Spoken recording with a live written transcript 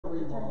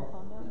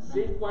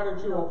Zeke, why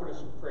don't you open us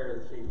in prayer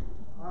this evening?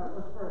 All right,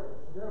 let's pray.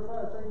 Dear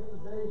Father, thank you for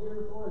today.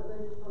 Give us, Lord.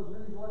 Thank you for the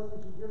many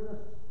blessings you've given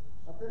us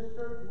at this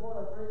church. Lord,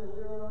 I pray that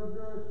we are on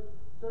your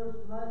service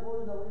tonight,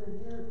 Lord, and that we will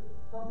hear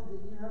something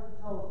that you have to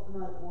tell us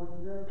tonight, Lord.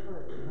 In your name we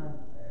pray.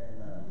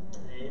 Amen.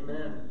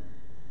 Amen.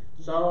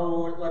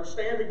 So let's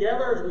stand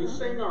together as we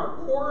sing our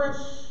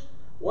chorus.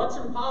 What's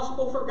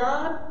impossible for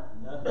God?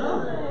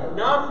 Nothing.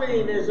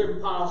 Nothing is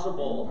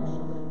impossible.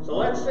 So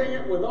let's sing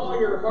it with all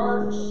your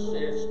hearts,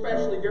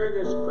 especially during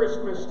this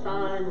Christmas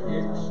time.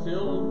 It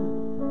still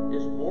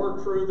is more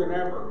true than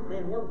ever.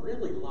 Man, we're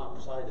really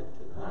lopsided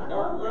tonight,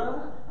 aren't we?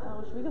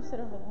 Oh, should we go sit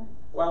over there?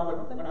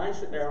 Well, when I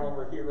sit down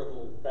over here,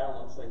 it'll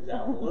balance things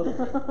out a little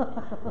bit.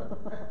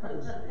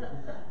 We'll see.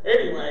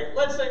 Anyway,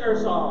 let's sing our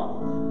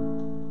song.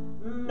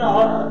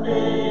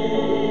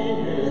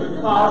 Nothing is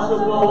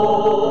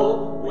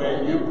impossible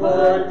when you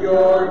put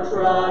your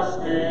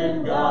trust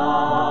in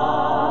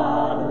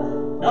God.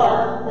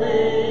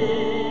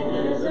 Nothing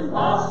is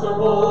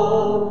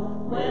impossible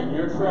when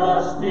you're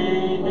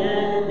trusting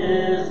in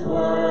His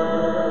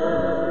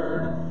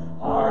Word.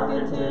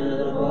 Hearken to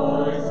the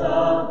voice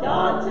of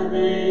God to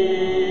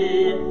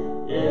me.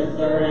 Is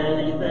there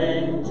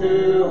anything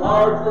too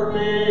hard for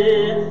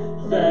me?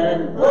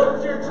 Then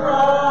put your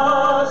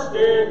trust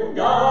in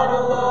God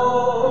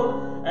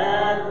alone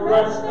and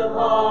rest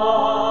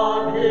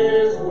upon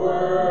His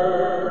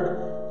Word.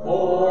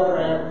 For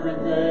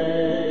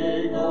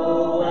everything,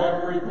 oh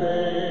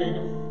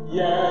everything,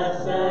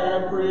 yes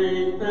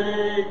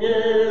everything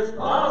is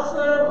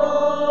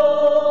possible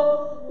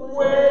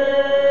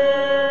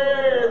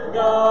with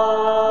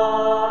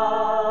God.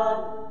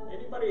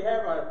 Anybody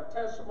have a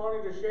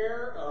testimony to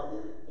share of,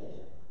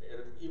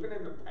 even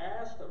in the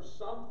past, of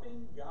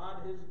something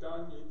God has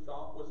done you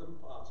thought was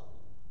impossible?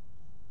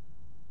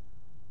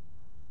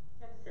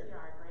 Got to see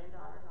our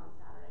granddaughters on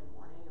Saturday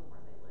morning and where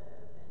they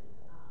live, and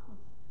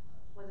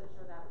wasn't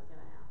sure that was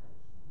going to happen.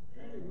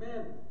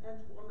 Amen.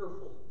 That's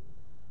wonderful.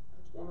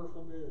 That's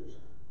wonderful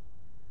news.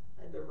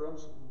 I had to run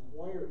some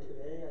wire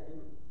today. I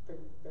didn't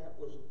think that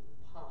was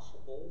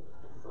possible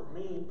for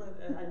me, but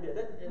I did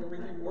it.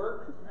 Everything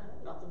worked.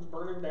 Nothing's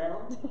burning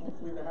down.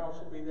 Hopefully the house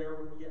will be there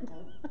when we get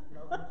home.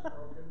 Nothing's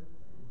broken.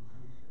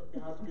 But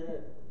God's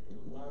good. He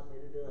allowed me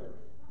to do it.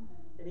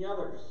 Any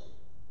others?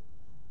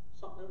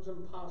 Something that was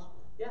impossible.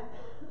 Yeah.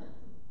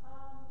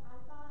 I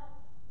thought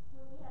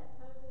when we had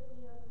COVID,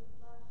 this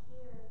last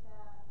year,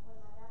 that when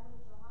my dad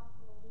went to the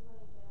hospital, we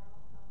wouldn't get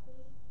out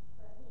healthy,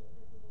 but he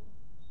took me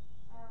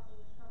out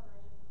in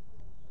recovery.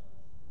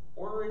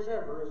 Ornery as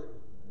ever, isn't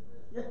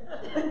he?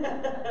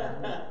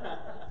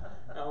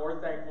 No, we're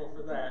thankful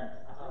for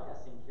that. I think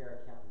I seen Kara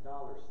counting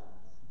dollar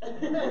signs.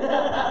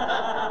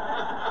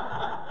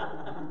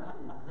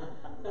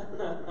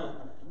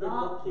 The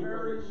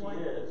bookkeeper that she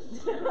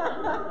is.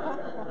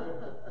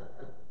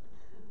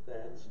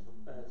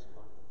 That's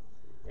funny.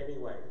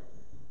 Anyway,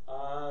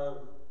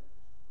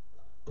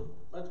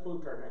 let's move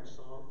to our next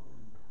song.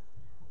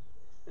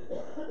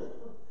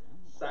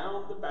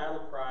 Sound the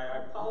battle cry. I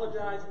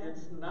apologize,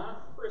 it's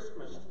not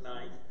Christmas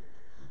tonight,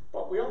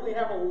 but we only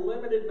have a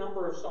limited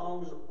number of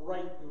songs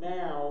right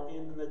now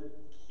in the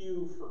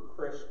queue for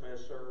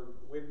Christmas or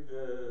with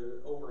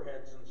the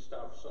overheads and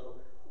stuff, so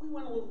we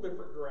went a little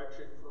different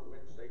direction for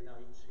Wednesday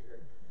nights here.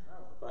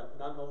 But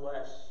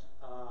nonetheless,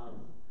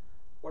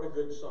 what a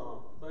good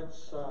song.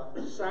 Let's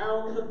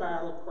sound the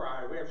battle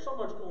cry. We have so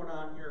much going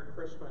on here at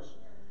Christmas,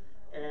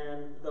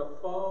 and the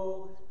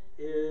foe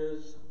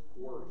is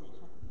working.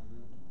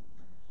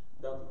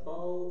 The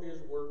foe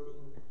is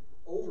working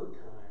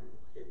overtime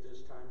at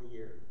this time of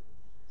year.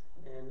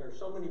 And there's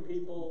so many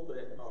people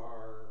that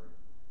are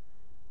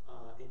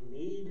in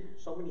need.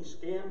 So many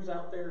scams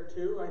out there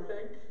too, I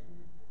think.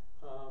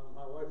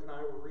 My wife and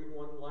I were reading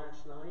one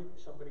last night.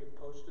 Somebody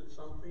posted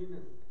something,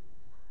 and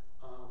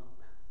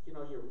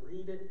you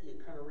read it, you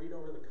kind of read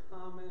over the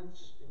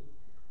comments,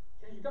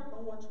 and you don't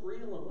know what's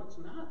real and what's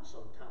not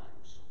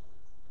sometimes.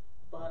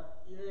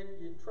 But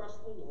you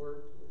trust the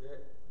Lord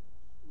that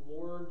the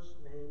Lord's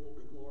name will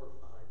be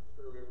glorified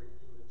through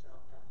everything that's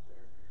out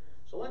there.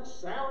 So let's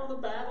sound the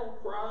battle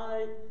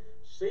cry,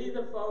 see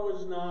the foe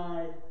is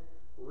nigh,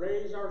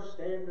 raise our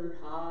standard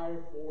high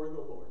for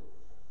the Lord.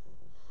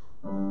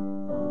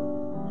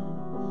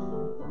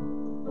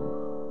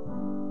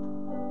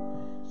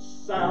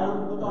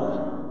 Sound the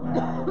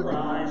battle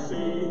cry,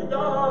 see the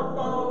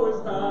foe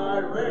is nigh,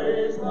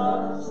 raise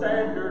the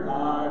standard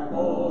high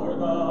for the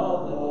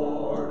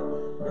Lord.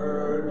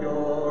 Gird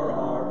your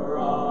armor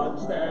on,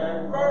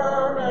 stand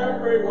firm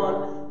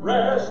everyone,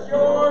 rest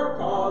your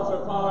cause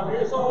upon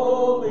His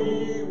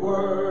holy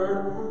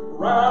word.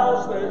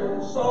 Rouse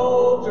then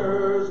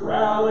soldiers,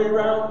 rally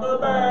round the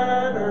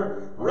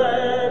banner,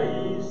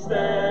 ready,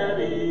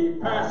 steady,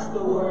 pass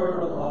the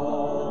word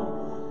along.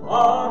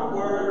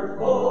 Onward,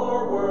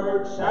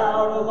 forward,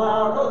 shout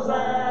aloud,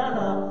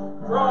 Hosanna,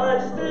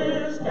 Christ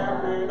is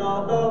captain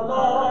of the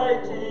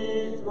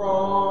mighty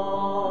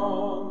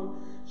throng.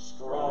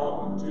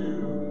 Strong to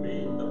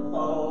meet the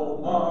foe,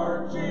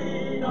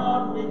 marching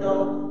on we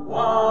go,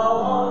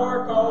 while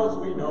our cause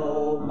we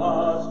know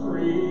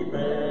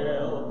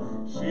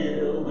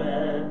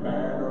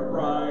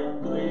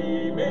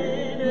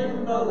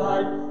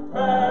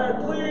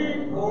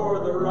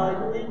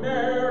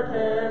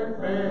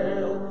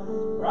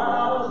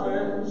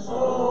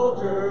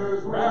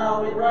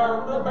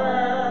round the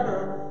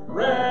banner,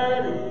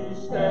 ready,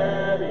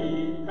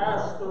 steady,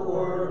 pass the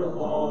word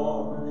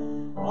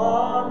along.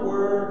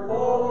 Onward,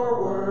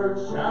 forward,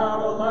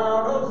 shout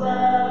aloud,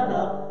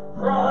 Hosanna,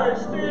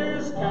 Christ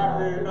is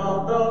captain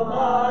of the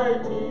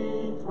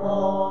mighty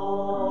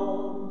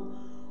throng.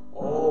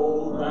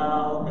 O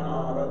thou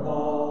God of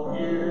all,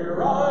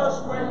 hear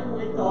us when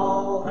we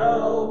call,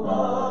 help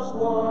us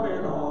one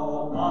and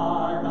all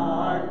by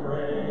thy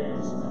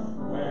grace.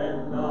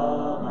 When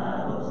the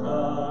battle's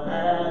done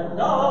and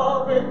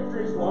the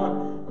victory's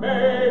won,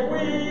 may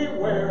we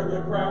wear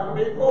the crown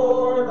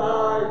before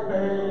thy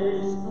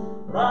face.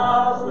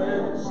 Rouse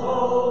then,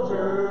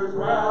 soldiers,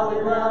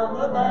 rally round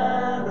the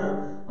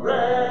banner,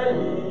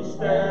 ready,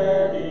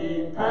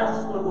 steady,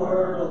 pass the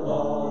word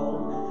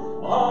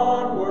along.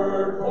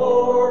 Onward,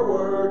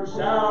 forward,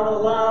 shout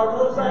aloud,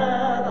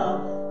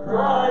 Hosanna,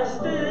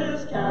 Christ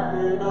is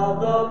captain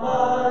of the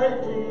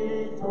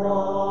mighty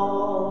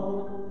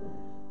throng.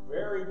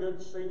 Very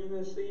good singing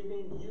this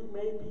evening. You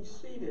may be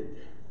seated.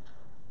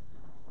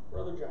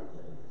 Brother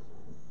Jonathan.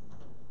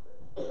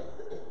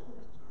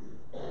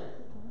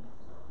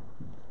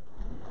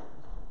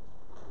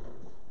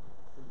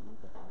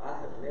 I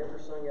have never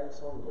sung that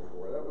song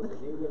before. That was a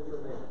new one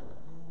for me.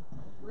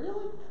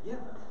 Really? Yeah.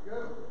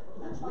 Good.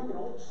 That's like an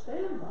old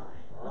standby.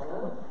 I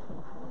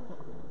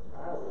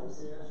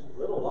was a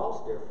little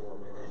lost there for a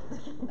minute.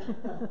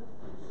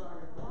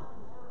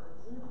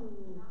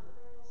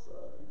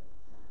 So,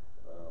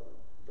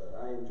 but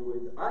I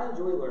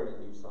enjoy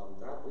learning new songs.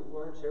 We've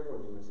learned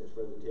several new ones since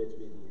Brother Ted's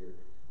been here.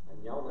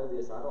 And y'all know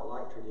this, I don't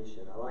like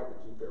tradition. I like to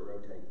keep it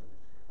rotating.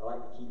 I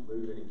like to keep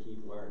moving and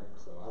keep learning.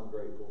 So I'm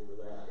grateful for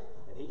that.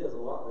 And he does a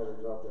lot better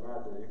job than I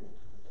do.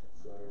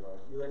 So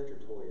you left your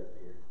toy up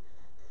here.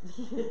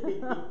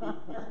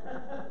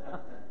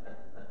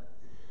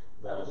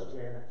 That was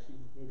Janet. She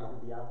needed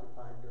to be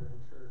occupied during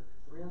church.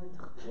 Really?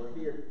 Well,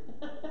 here.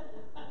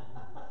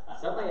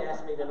 Somebody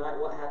asked me tonight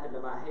what happened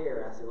to my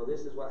hair. I said, well,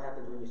 this is what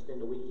happens when you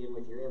spend a weekend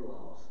with your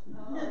in-laws.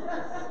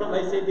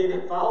 Somebody said, did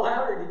it fall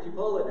out or did you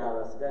pull it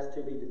out? I said, that's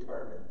to be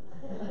determined.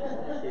 I'm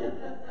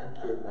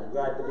kidding. I'm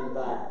glad to be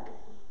back.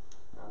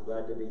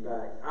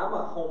 I'm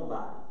a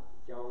homebody.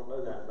 If y'all don't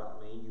know that about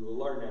me, you will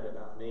learn that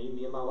about me.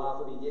 Me and my wife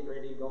will be getting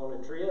ready to go on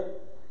a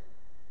trip.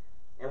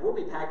 And we'll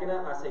be packing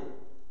up. I say,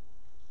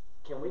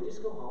 can we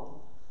just go home?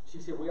 She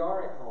said, we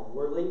are at home.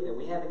 We're leaving.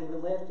 We haven't even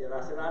left yet.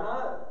 I said, I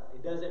know.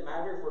 It doesn't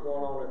matter if we're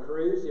going on a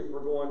cruise, if we're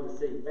going to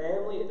see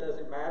family. It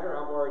doesn't matter.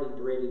 I'm already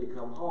ready to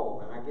come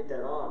home. And I get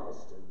that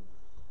honest. And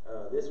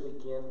this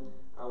weekend,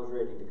 I was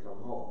ready to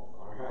come home.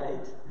 All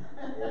right?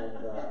 And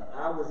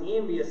I was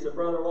envious of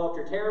Brother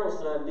Walter Terrell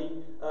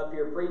Sunday up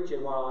here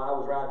preaching while I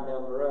was riding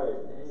down the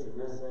road. I said,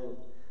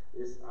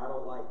 I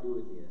don't like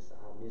doing this. I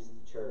miss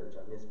the church.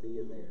 I miss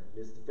being there. I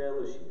miss the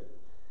fellowship.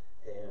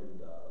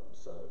 And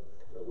so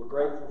we're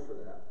grateful for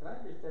that. Can I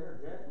just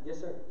interject? Yes,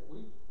 sir.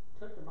 We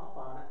took him up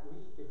on it.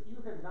 If you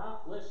have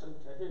not listened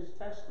to his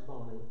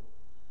testimony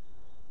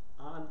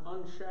on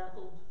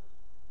Unshackled,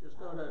 just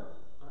go to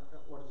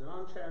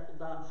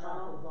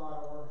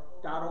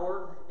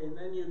unshackled.com.org, and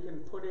then you can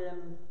put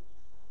in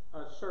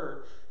a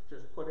search.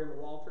 Just put in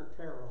Walter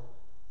Terrell.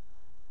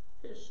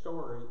 His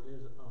story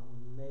is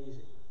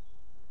amazing.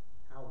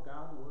 How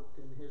God worked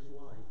in his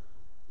life.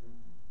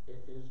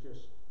 It is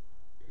just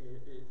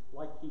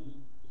like he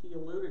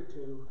alluded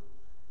to.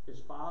 His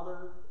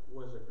father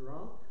was a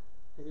drunk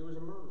and he was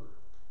a murderer.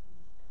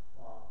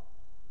 Wow.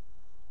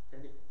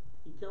 And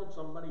he killed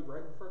somebody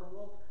right in front of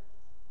Walter.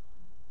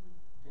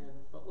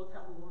 But look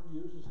how the Lord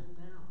uses him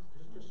now.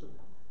 There's just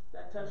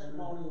that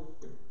testimony.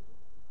 If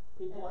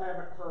people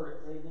haven't heard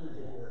it, they need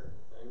to hear it.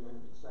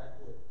 Amen. It's that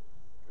good.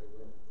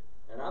 Amen.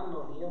 And I've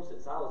known him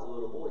since I was a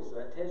little boy, so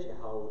that tells you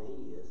how old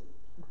he is.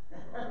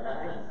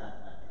 Right?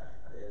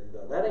 And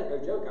that ain't no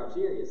joke. I'm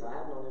serious. I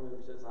have known him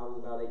ever since I was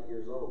about 8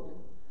 years old, and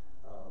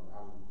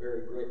I'm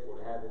very grateful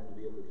to have him to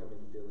be able to come in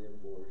and fill in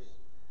for us.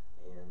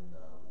 And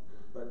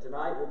but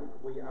tonight,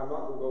 I'm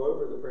not going to go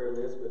over the prayer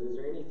list, but is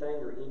there anything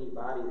or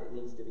anybody that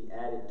needs to be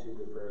added to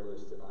the prayer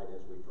list tonight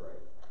as we pray?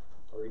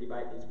 Or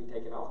anybody needs to be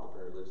taken off the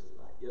prayer list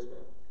tonight? Yes,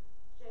 ma'am.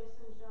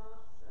 Jason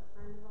Jocks, a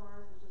friend of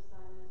ours, was just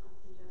diagnosed with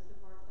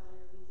congestive heart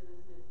failure. He's in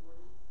his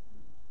mid-40s.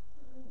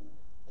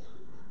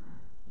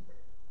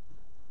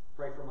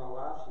 Pray for my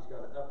wife. She's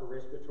got an upper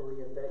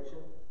respiratory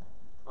infection.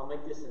 I'll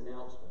make this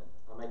announcement.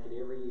 I make it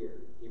every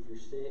year. If you're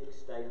sick,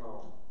 stay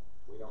home.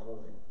 We don't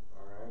want it.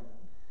 All right?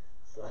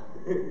 So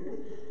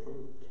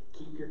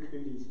keep your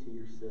cooties to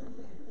yourself.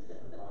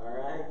 All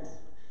right?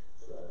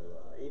 So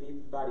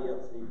anybody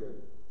else need to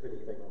put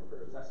anything on the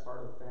prayer list? That's part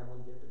of the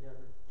family get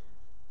together.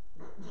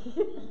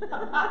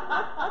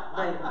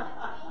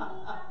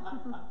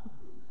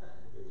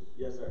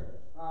 Yes, sir.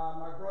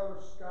 My brother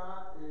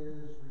Scott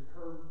is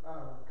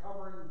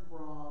recovering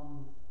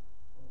from,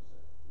 what was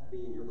it?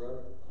 Being your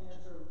brother?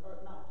 Cancer,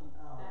 not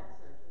cancer,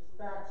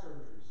 Back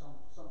surgery.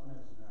 something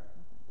in his neck.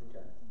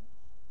 Okay.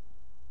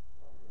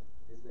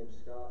 His name's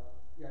Scott.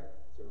 Yeah.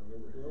 So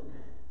remember him.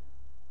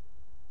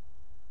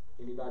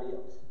 Anybody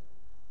else?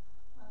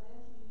 My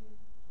nephew,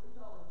 we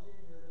call him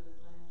Junior, but his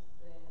name's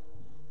Daniel.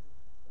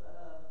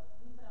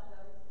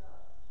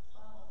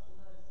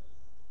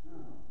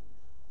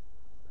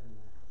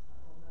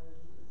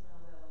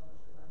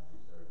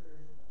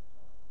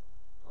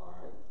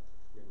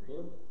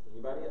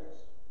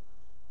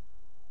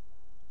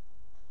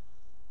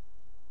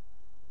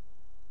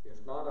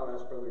 if not, I'll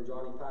ask Brother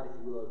Johnny Pite if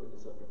he will open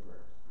us up in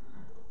prayer.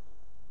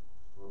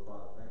 Lord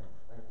Father, thank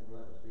you for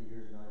letting us be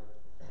here tonight.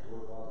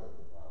 Lord Father,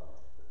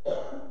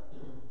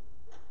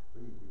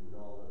 please be with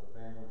all the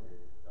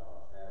families that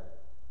have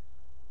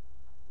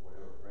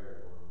whatever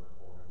prayer on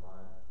their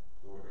mind.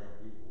 Lord, some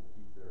people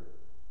keep their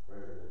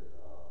prayers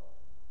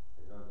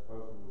as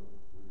unspoken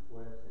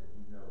requests, and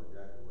you know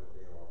exactly what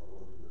they are.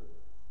 Lord, you're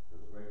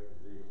the great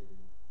physician.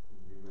 You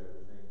can do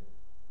everything.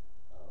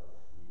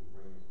 You can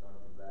bring this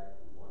country back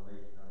to one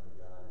nation under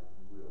God if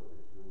you will.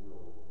 It's your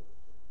will, Lord.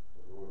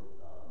 But Lord,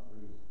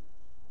 please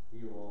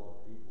heal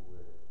all the people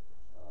that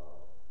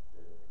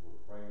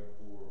we're praying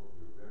for.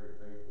 You're very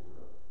faithful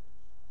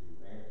to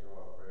answer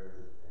our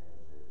prayers,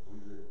 and if we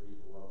lift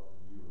people up to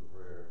you in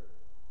prayer,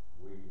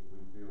 we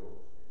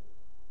feel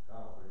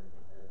confident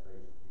and have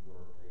faith that you're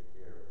going to take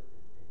care of it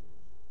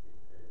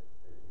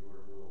as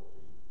your will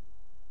sees.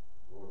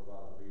 Lord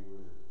Father, be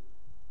with us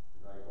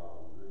tonight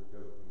while we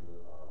go through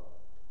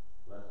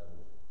the lesson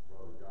with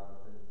Brother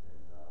Jonathan,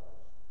 and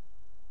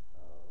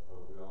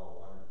hope we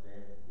all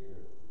understand and get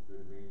a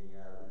good meaning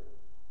out of it.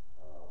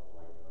 I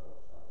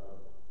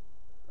told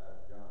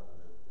Pastor Johnson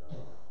that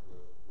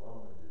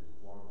Romans is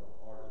one of the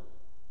hardest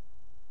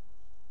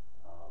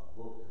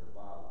books in the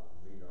Bible for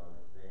me to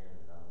understand,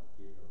 and I'm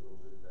getting a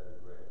little bit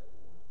better grasp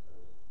on it.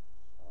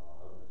 So I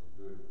hope it's a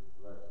good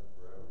lesson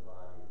for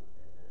everybody,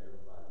 and that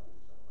everybody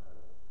gets something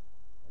out of it.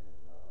 And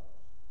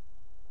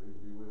please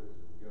be with us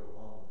as we go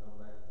home and come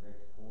back the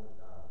next point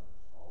time.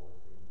 All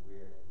the things we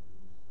ask in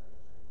Jesus' name.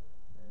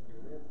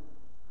 Amen.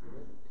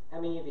 Amen.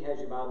 How many of you has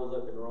your Bibles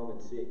open to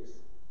Romans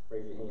 6?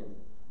 Raise your hand.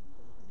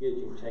 Good,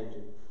 you can change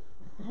it.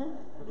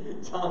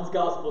 John's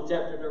Gospel,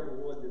 chapter number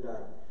 1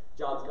 today.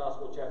 John's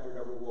Gospel, chapter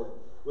number 1.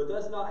 With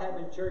us not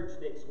having church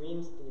next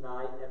Wednesday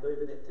night and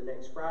moving it to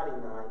next Friday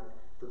night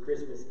for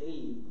Christmas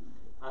Eve,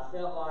 I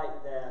felt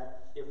like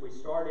that if we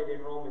started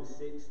in Romans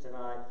 6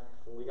 tonight,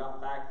 when we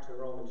got back to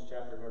Romans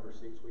chapter number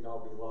 6, we'd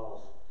all be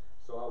lost.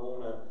 So I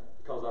want to,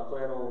 because I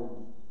plan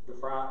on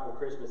on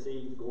Christmas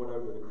Eve going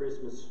over the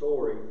Christmas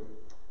story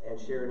and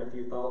sharing a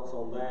few thoughts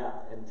on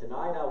that. And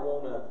tonight I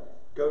want to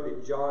go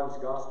to John's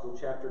Gospel,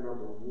 chapter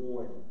number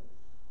 1.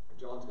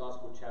 John's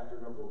Gospel, chapter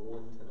number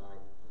 1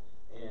 tonight.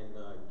 And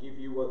give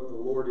you what the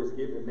Lord has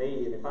given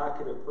me. And if I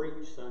could have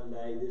preached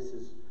Sunday, this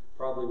is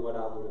probably what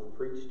I would have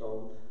preached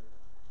on.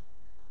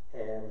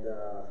 And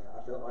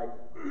I felt like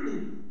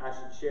I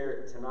should share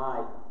it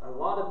tonight. A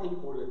lot of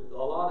people,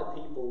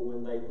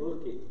 when they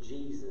look at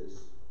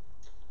Jesus,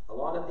 a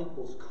lot of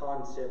people's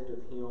concept of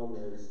him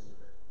is,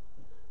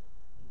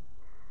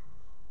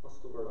 what's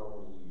the word I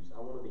want to use? I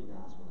want to be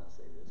nice when I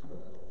say this,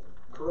 but I don't want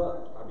to.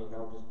 Corrupt. I mean,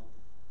 I'll just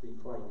be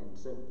plain and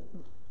simple.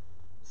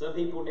 Some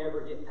people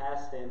never get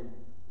past him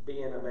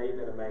being a babe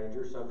in a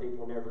manger. Some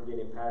people never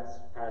get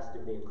past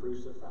him being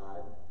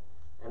crucified.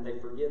 And they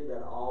forget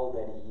that all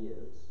that he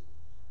is.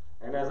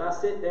 And as I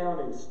sit down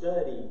and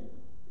study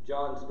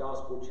John's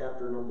Gospel,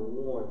 chapter number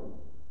 1,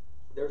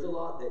 there's a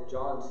lot that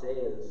John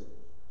says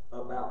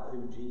about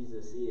who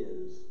Jesus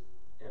is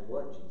and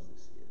what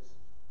Jesus is.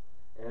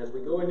 And as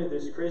we go into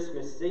this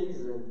Christmas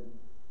season,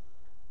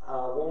 I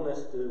want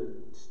us to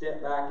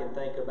step back and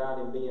think about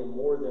him being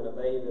more than a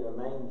babe in a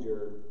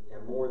manger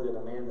and more than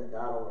a man that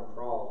died on a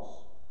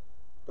cross,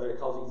 but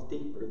because he's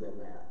deeper than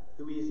that.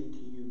 Who is he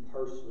to you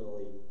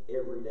personally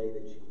every day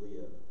that you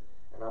live?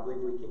 And I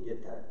believe we can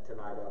get that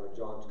tonight out of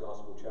John's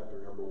Gospel,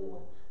 chapter number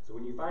 1. So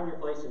when you find your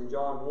place in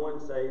John 1,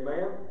 say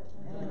amen.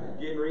 Amen.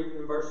 Again, reading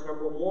in verse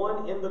number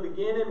 1. In the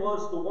beginning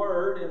was the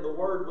Word, and the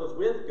Word was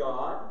with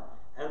God,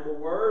 and the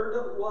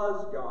Word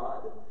was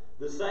God.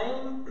 The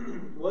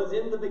same was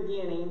in the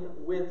beginning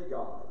with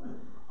God.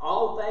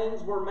 All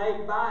things were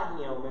made by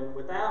him, and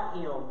without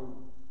him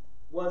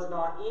was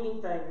not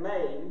anything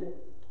made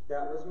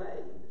that was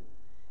made.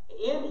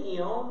 In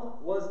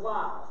him was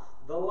life.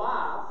 The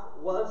life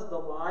was the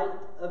light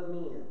of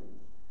men.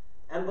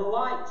 And the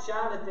light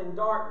shineth in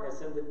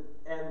darkness, and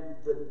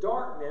the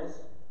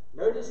darkness,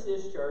 notice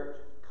this, church,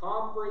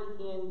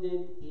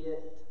 comprehended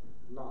it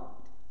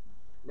not.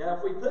 Now,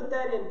 if we put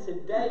that in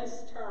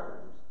today's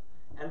terms,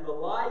 and the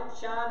light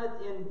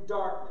shineth in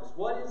darkness.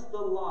 What is the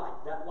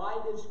light? That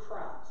light is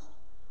Christ.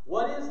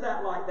 What is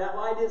that light? That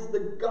light is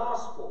the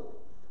gospel.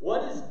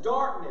 What is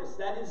darkness?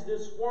 That is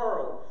this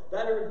world.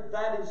 That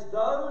is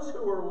those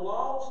who are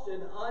lost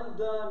and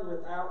undone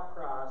without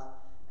Christ.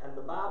 And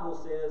the Bible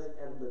says,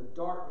 and the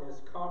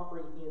darkness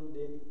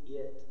comprehended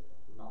it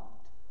not.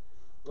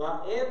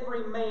 Now,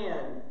 every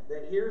man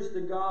that hears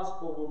the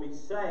gospel will be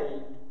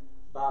saved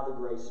by the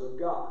grace of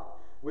God.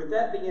 With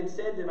that being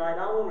said tonight,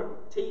 I want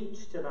to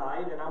teach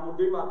tonight, and I'm going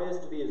to do my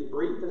best to be as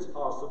brief as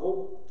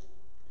possible.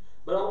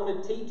 But I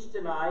want to teach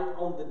tonight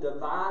on the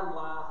divine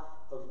life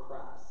of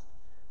Christ.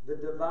 The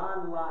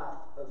divine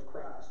life of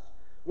Christ.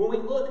 When we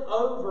look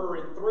over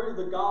and through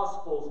the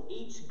Gospels,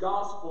 each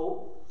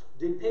Gospel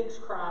depicts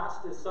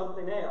Christ as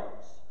something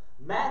else.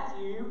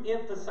 Matthew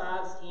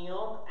emphasized him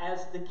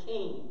as the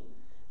king.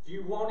 If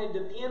you wanted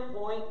to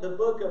pinpoint, the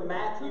book of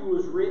Matthew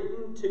was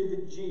written to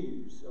the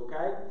Jews,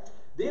 okay?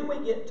 Then we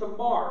get to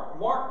Mark.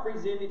 Mark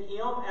presented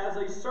him as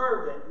a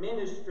servant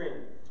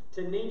ministering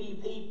to needy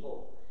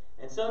people.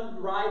 And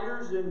some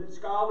writers and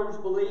scholars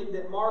believe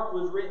that Mark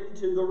was written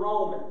to the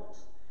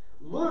Romans.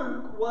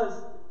 Luke wrote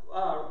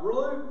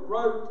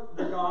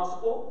the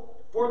gospel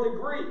for the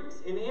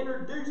Greeks and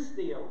introduced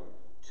them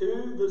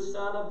to the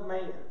Son of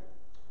Man.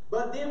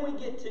 But then we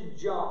get to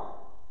John.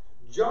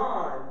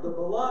 John, the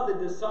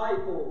beloved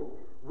disciple,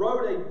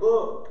 wrote a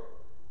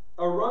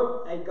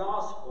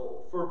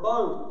gospel for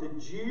both the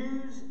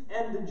Jews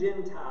and the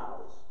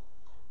Gentiles,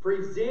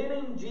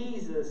 presenting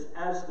Jesus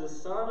as the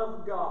Son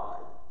of God.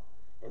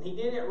 And he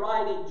didn't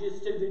write it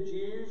just to the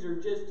Jews or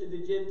just to the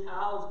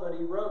Gentiles, but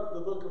he wrote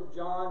the book of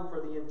John for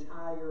the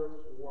entire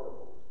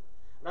world.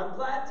 And I'm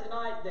glad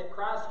tonight that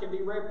Christ can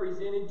be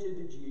represented to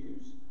the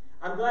Jews.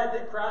 I'm glad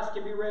that Christ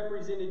can be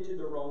represented to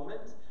the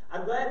Romans.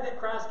 I'm glad that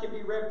Christ can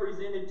be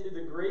represented to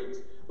the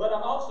Greeks. But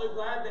I'm also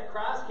glad that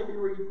Christ can be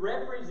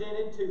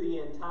represented to the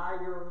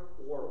entire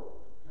world.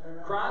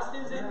 Amen. Christ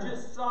isn't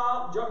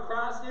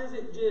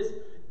just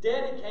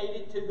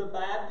dedicated to the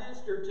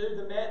Baptist or to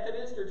the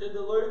Methodist or to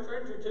the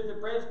Lutherans or to the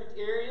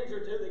Presbyterians or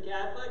to the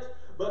Catholics,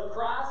 but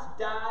Christ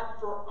died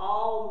for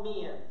all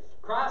men.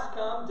 Christ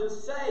come to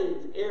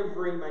save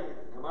every man.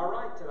 Am I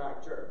right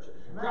tonight, church?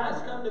 Amen.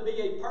 Christ come to be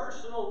a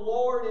personal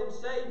Lord and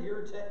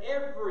Savior to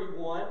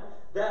everyone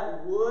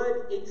that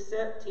would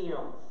accept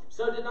Him.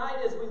 So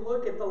tonight, as we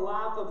look at the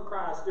life of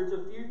Christ, there's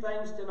a few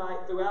things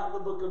tonight throughout the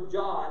book of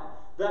John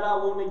that I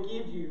want to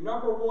give you.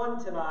 Number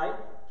one tonight,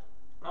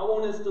 I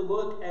want us to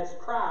look as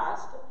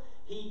Christ.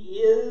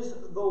 He is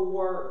the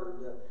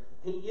Word.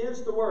 He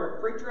is the Word.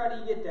 Preacher, how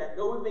do you get that?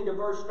 Go with me to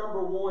verse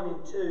number 1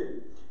 and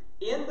 2.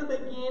 In the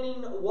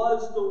beginning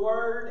was the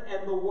Word,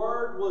 and the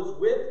Word was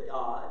with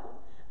God,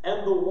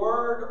 and the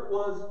Word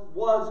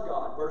was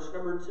God. Verse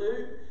number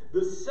 2.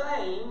 The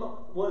same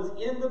was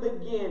in the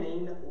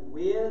beginning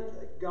with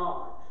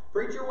God.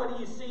 Preacher, what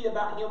do you see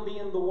about Him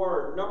being the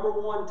Word? Number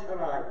one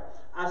tonight,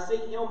 I see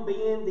Him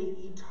being the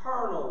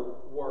eternal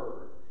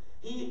Word.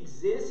 He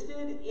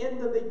existed in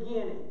the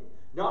beginning,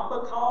 not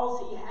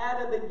because He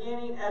had a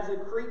beginning as a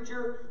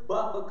creature,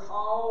 but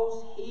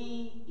because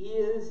He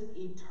is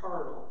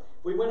eternal.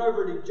 We went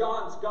over to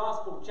John's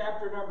Gospel,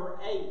 chapter number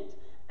 8,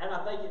 and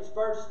I think it's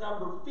verse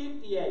number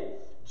 58.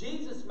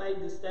 Jesus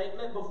made the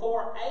statement,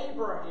 before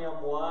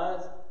Abraham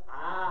was,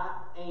 I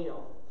am.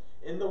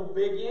 In the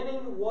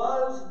beginning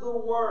was the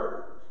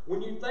Word.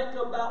 When you think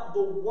about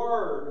the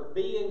Word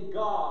being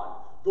God,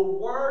 the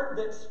Word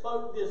that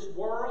spoke this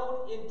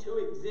world into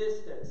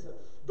existence,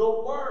 the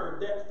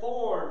Word that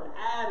formed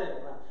Adam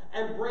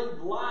and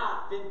breathed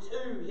life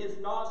into his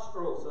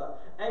nostrils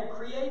and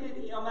created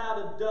him out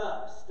of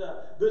dust.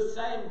 The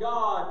same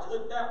God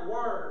took that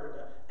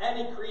Word and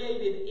He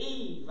created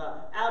Eve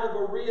out of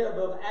a rib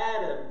of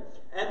Adam.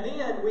 And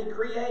then we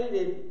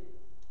created,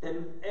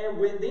 and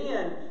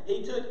then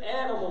He took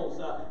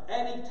animals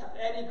and he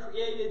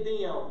created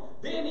them.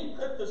 Then He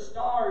put the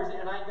stars,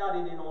 and I ain't got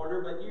it in order,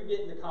 but you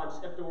get the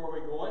concept of where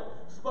we're going.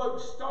 Spoke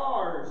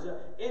stars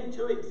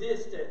into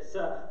existence,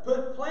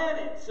 put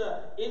planets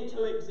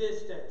into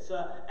existence,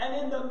 and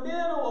in the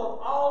middle of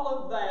all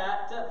of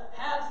that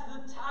has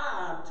the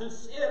time to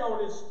sit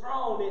on His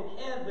throne in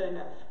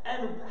heaven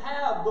and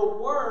have the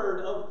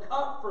word of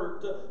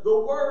comfort, the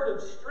word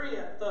of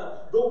strength,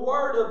 the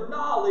word of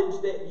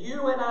knowledge that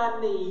you and I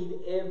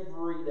need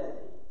every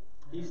day.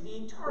 He's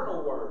the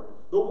eternal Word,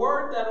 the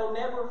Word that will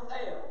never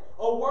fail,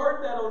 a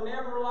Word that will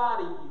never lie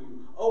to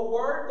you, a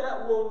Word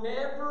that will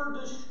never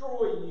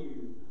destroy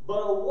you, but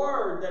a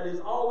Word that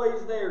is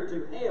always there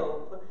to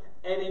help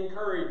and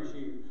encourage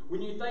you.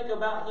 When you think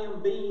about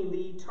Him being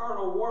the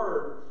eternal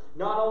Word,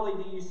 not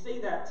only do you see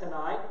that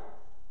tonight,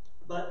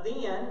 but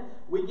then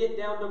we get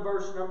down to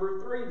verse number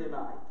 3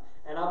 tonight.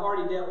 And I've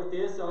already dealt with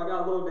this, so I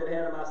got a little bit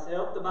ahead of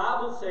myself. The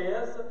Bible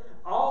says,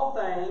 all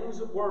things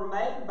were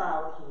made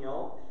by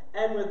Him,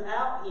 and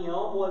without Him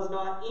was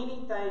not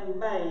anything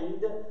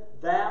made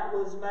that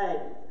was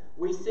made.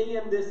 We see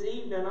Him this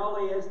evening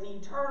only as the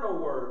eternal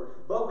Word,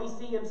 but we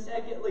see Him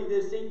secondly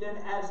this evening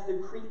as the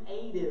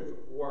creative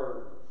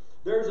Word.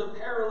 There's a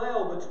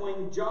parallel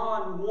between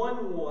John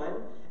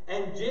 1:1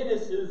 and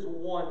Genesis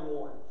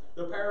 1:1.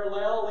 The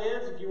parallel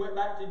is, if you went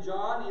back to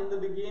John, in the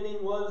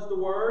beginning was the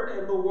Word,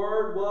 and the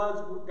Word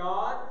was with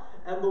God,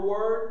 and the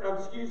Word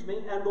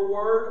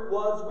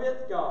was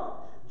with God.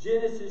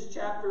 Genesis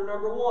chapter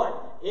number 1.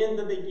 In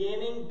the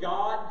beginning,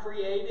 God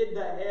created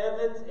the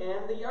heavens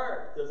and the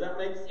earth. Does that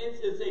make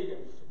sense this evening?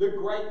 The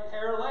great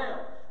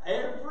parallel.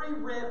 Every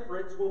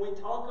reference when we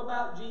talk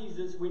about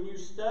Jesus, when you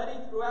study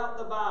throughout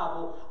the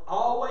Bible,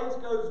 always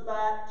goes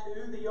back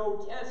to the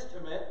Old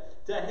Testament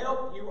to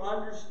help you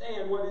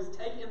understand what is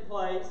taking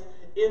place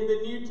in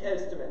the New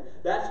Testament.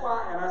 That's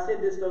why, and I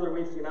said this the other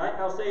Wednesday night,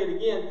 and I'll say it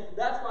again,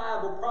 that's why I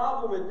have a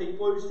problem with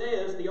people who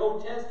says the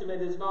Old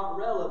Testament is not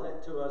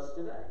relevant to us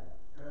today.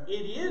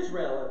 It is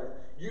relevant.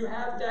 You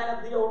have to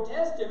have the Old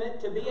Testament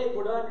to be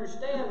able to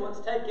understand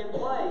what's taking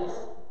place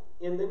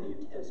in the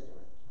New Testament.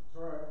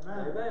 That's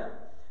right. Amen.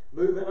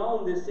 Moving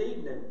on this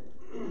evening,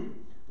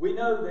 We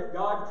know that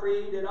God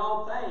created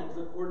all things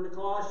according to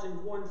Colossians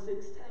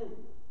 1:16.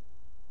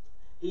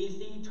 He's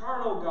the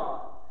eternal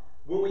God.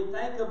 When we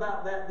think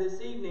about that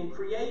this evening,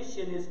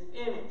 creation is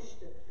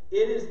finished.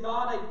 It is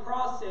not a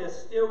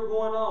process still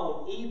going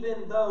on,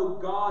 even though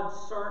God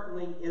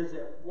certainly is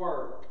at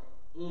work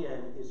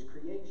in His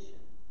creation.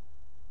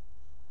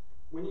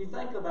 When you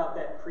think about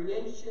that,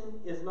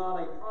 creation is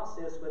not a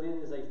process, but it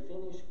is a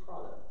finished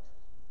product.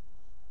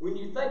 When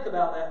you think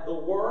about that, the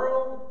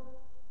world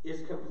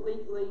is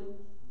completely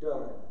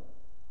done.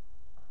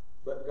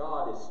 But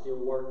God is still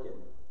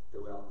working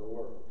throughout the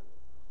world.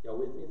 Y'all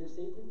with me this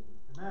evening?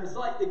 Amen. It's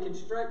like the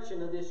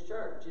construction of this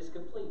church is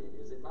completed,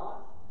 is it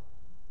not?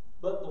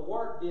 But the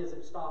work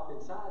doesn't stop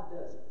inside,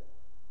 does it?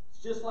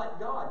 It's just like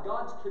God.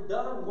 God's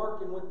done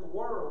working with the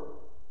world,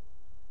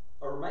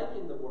 or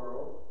making the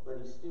world, but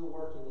He's still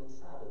working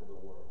inside of the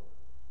world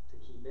to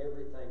keep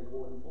everything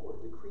going forward,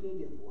 the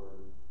creative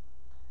word.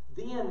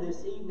 Then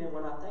this evening,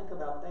 when I think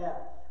about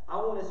that, I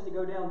want us to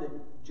go down to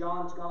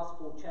John's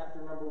Gospel, chapter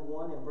number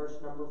 1 and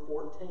verse number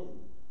 14.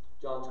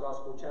 John's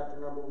Gospel, chapter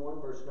number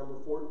 1, verse number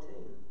 14.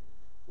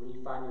 When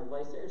you find your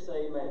place there,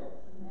 say amen.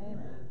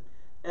 Amen.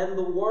 And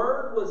the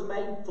Word was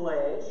made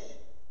flesh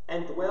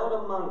and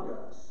dwelt among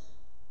us.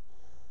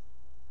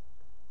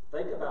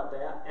 Think about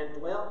that. And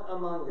dwelt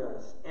among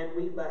us. And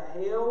we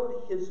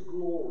beheld His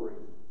glory.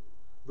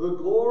 The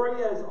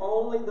glory as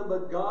only the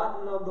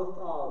begotten of the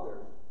Father.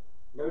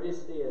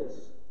 Notice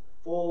this.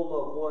 Full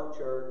of what,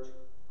 church?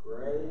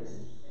 Grace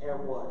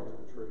and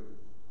what? Truth.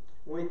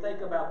 When we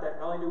think about that,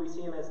 not only do we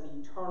see Him as the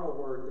eternal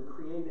Word, the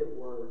creative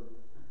Word,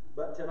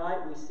 but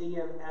tonight we see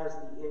Him as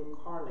the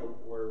incarnate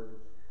Word.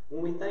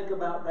 When we think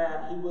about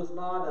that, He was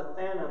not a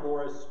phantom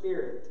or a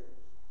spirit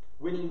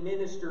when He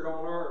ministered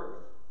on earth,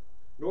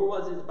 nor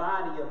was His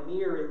body a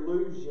mere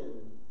illusion.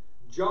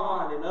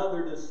 John and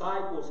other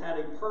disciples had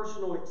a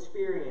personal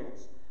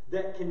experience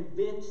that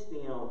convinced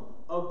them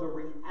of the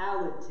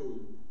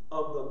reality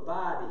of the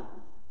body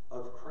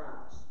of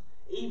Christ.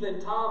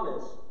 Even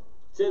Thomas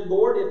said,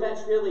 Lord, if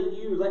that's really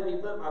you, let me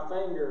put my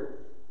finger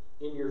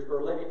in your,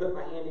 or let me put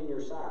my hand in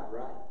your side,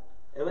 right?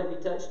 And let me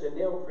touch the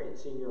nail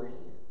prints in your hand.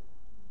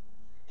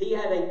 He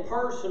had a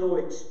personal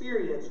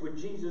experience with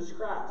Jesus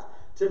Christ.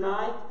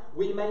 Tonight,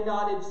 we may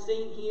not have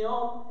seen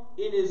Him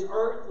in His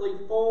earthly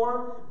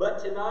form, but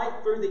tonight,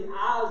 through the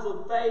eyes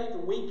of faith,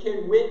 we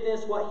can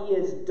witness what He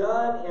has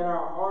done in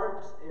our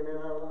hearts and in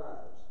our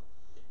lives.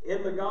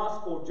 In the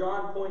Gospel,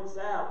 John points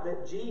out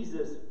that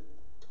Jesus,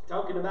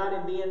 talking about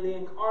Him being the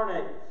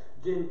incarnate,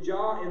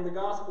 in the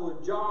Gospel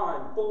of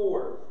John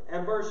 4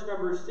 and verse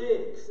number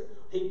 6,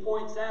 he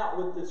points out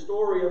with the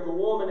story of the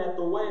woman at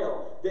the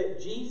well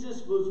that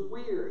Jesus was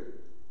weary.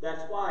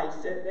 That's why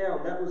He sat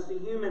down. That was the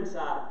human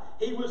side.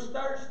 He was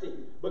thirsty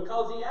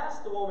because He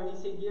asked the woman, He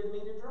said, give me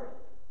to drink.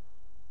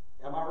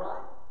 Am I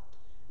right?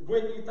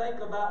 When you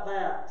think about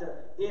that,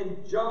 in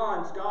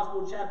John's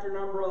Gospel chapter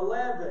number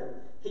 11,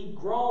 He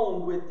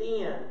groaned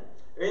within.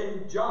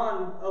 In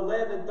John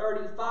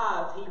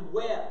 11:35, He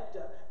wept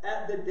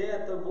at the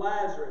death of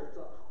Lazarus.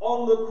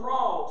 On the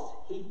cross,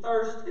 He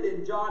thirsted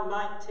in John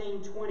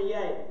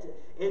 19:28.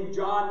 In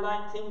John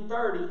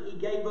 19:30, He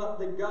gave up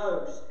the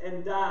ghost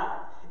and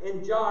died.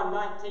 In John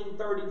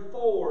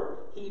 19:34,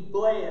 He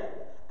bled.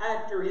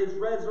 After His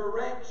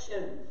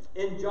resurrection,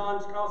 in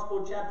John's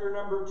Gospel chapter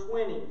number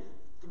 20,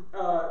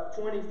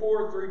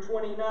 24 through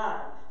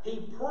 29,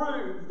 He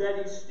proved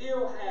that He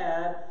still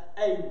had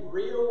a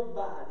real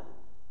body.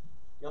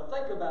 Now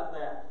think about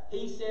that.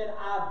 He said,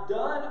 I've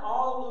done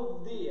all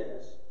of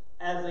this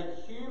as a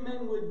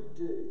human would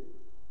do,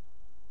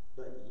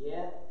 but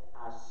yet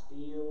I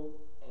still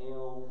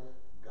am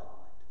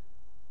God.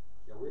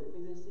 Y'all with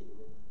me this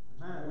evening?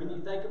 Amen. When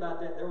you think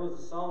about that, there was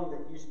a song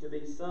that used to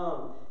be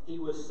sung. He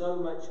was so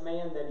much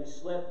man that He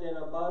slept in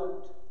a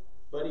boat,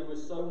 but He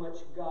was so much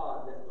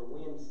God that the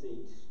wind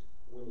ceased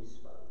when He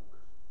spoke.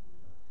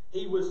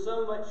 He was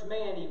so much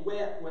man, He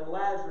wept when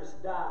Lazarus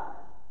died.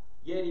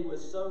 Yet He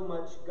was so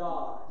much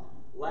God,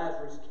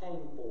 Lazarus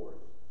came forth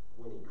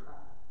when he cried.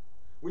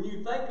 When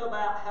you think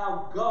about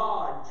how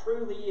God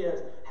truly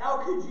is, how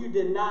could you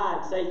deny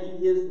and say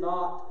He is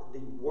not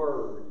the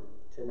Word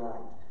tonight?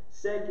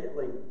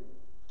 Secondly,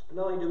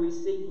 not only do we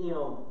see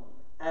Him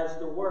as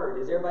the Word.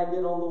 Is everybody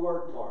good on the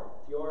Word part?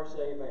 If you are,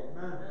 say amen.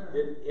 Amen.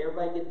 Did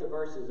everybody get the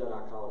verses that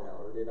I called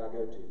out, or did I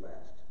go too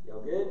fast?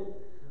 Y'all good?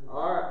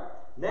 All right.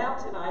 Now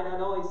tonight, I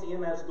not only see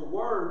Him as the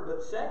Word,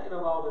 but second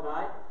of all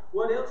tonight,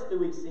 what else do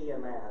we see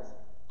Him as?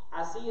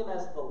 I see Him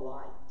as the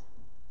light.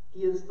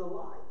 He is the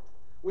light.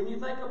 When you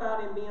think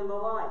about Him being the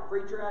light,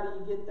 preacher, how do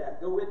you get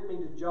that? Go with me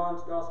to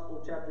John's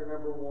Gospel, chapter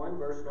number 1,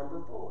 verse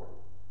number 4.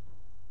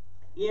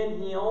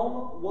 In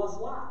Him was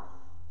life,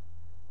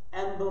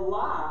 and the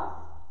life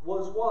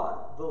was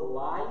what? The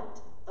light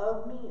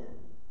of men.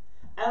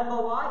 And the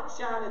light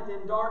shineth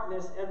in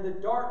darkness, and the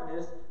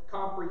darkness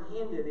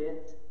comprehended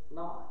it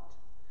not.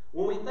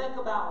 When we think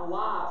about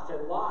life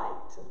and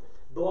light,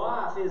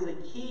 life is a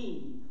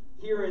key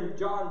here in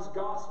John's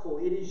Gospel.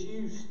 It is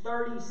used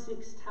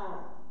 36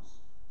 times.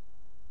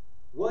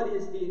 What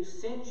is the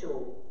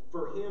essential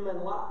for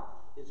human life?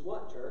 is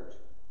what, church?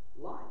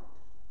 Light.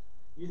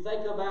 You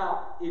think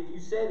about if you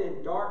sat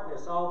in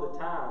darkness all the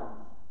time,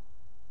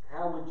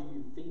 how would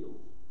you feel?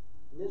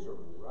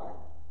 Miserable, right?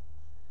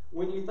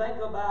 When you think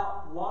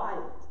about light,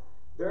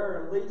 there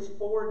are at least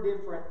 4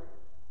 different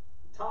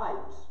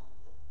types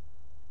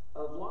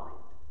of light.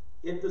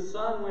 If the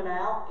sun went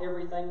out,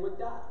 everything would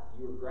die.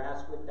 Your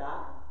grass would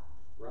die,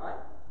 right?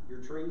 Your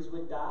trees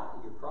would die.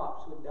 Your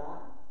crops would die.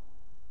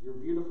 Your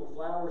beautiful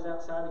flowers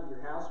outside of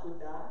your house would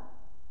die.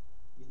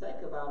 You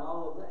think about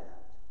all of that.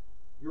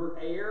 Your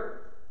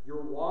air,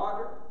 your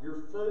water,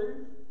 your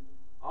food,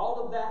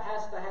 all of that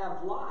has to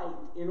have light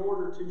in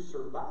order to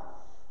survive.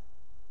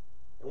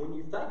 And when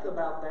you think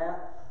about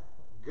that,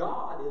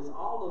 God is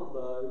all of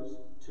those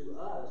to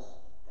us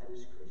that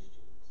is Christians.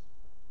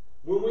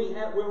 When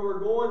we're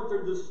going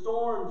through the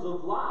storms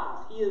of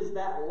life, He is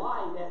that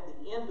light at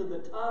the end of the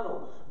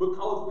tunnel,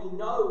 because we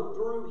know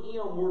through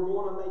Him we're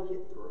going to make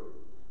it through.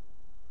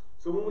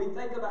 So when we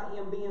think about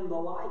Him being the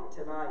light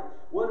tonight,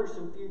 what are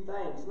some few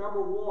things?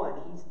 Number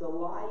 1, He's the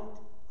light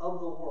of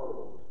the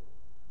world.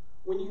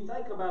 When you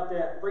think about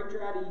that,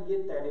 preacher, how do you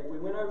get that? If we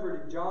went over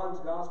to John's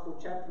Gospel,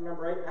 chapter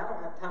number 8, I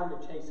don't have time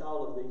to chase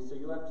all of these, so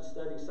you'll have to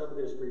study some of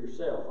this for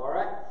yourself, all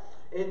right?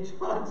 In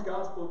John's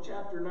Gospel,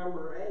 chapter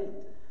number 8,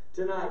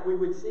 tonight we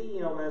would see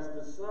Him as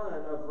the Son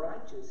of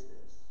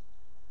Righteousness.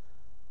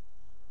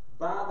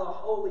 By the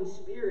Holy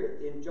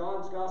Spirit, in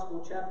John's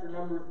Gospel, chapter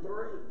number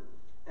 3,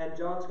 and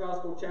John's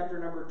Gospel, chapter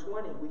number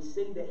 20, we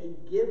see that He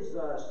gives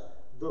us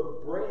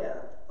the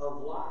breath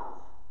of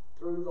life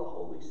through the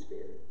Holy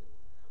Spirit.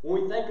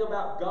 When we think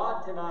about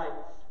God tonight,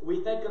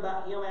 we think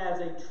about Him as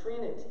a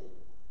Trinity.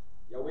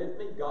 Y'all with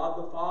me? God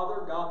the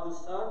Father, God the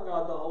Son,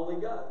 God the Holy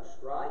Ghost,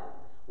 right?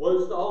 What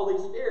is the Holy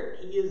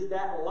Spirit? He is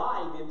that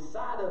light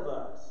inside of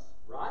us,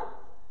 right?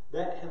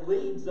 That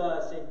leads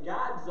us and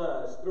guides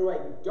us through a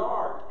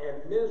dark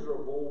and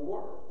miserable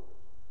world.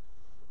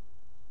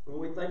 When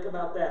we think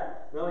about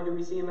that, not only do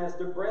we see Him as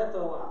the breath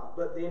of life,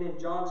 but then in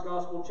John's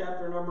Gospel,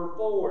 chapter number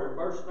 4, and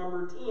verse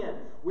number 10,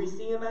 we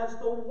see Him as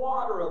the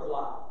water of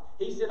life.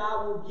 He said,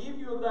 I will give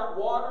you of that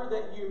water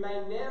that you may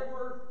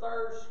never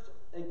thirst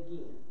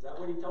again. Is that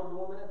what He told the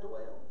woman at the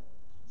well?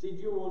 He said,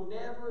 you will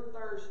never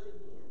thirst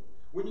again.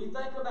 When you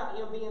think about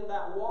Him being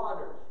that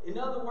water, in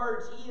other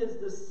words, He is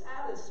the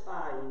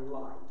satisfying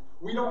light.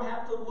 We don't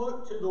have to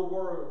look to the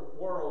world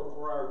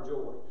for our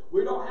joy.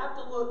 We don't have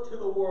to look to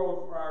the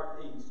world for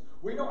our peace.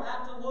 We don't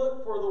have to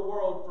look for the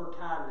world for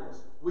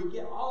kindness. We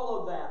get all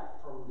of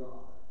that from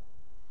God.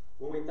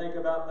 When we think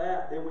about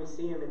that, then we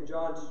see Him in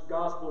John's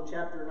Gospel,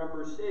 chapter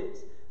number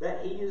 6,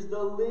 that He is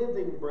the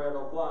living bread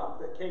of life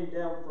that came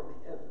down from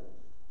heaven.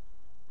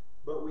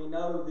 But we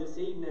know this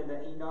evening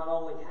that He not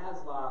only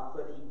has life,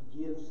 but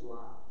He gives life.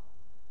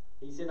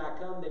 He said, I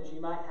come that you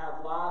might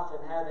have life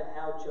and have it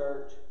how,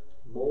 church?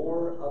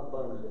 More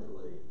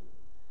abundantly.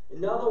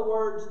 In other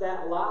words,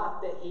 that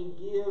life that He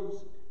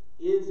gives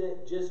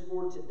isn't just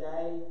for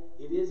today,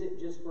 it isn't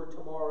just for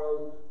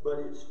tomorrow, but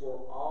it's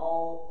for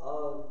all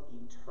of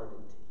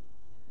eternity.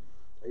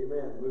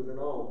 Amen. Moving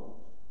on.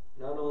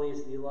 Not only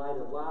is the light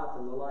of life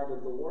and the light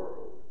of the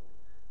world,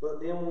 but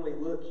then when we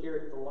look here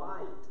at the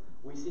light,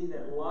 we see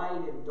that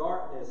light and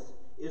darkness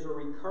is a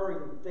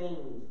recurring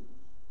theme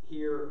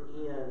here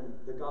in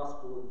the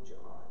Gospel of John.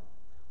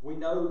 We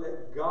know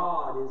that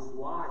God is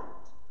light,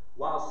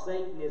 while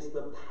Satan is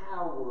the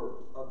power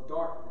of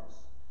darkness.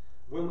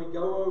 When we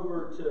go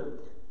over to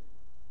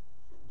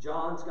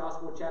John's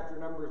Gospel, chapter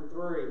number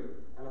 3,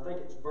 and I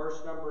think it's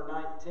verse number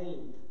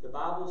 19, the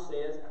Bible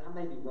says, and I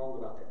may be wrong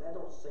about that, that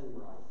don't seem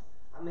right.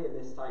 I may have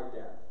mistyped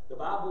that. The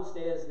Bible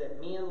says that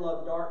men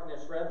love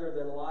darkness rather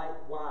than light.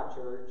 Why,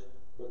 church?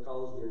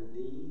 Because their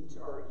deeds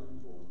are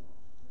evil.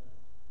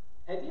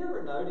 Have you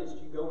ever noticed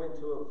you go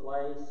into a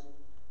place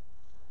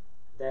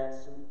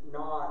that's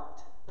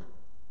not,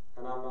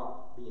 and I'm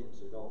not being,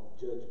 so don't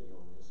judge me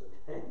on this,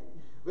 okay?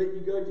 But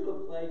you go to a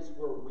place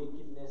where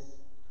wickedness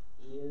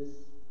is,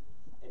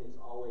 and it's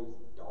always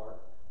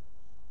dark.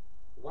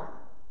 Why?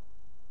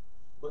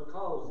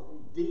 Because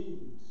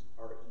deeds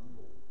are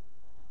evil.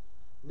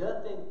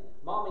 Nothing,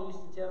 Mama used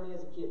to tell me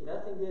as a kid,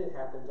 nothing good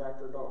happens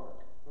after dark.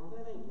 Well,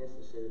 that ain't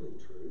necessarily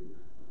true.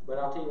 But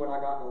I'll tell you when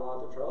I got in a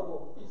lot of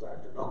trouble, it was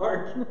after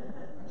dark.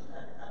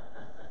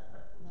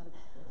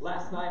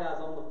 Last night I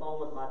was on the phone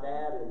with my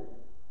dad, and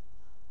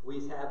we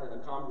was having a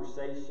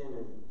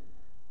conversation,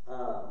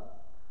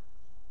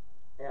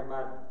 and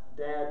my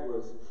dad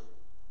was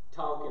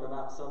talking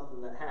about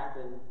something that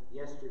happened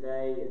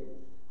yesterday, and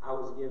I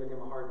was giving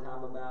him a hard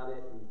time about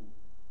it, and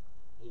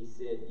he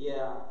said,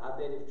 yeah, I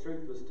bet if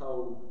truth was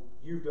told,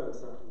 you've done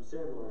something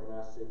similar. And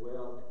I said,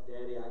 well,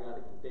 Daddy, I got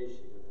a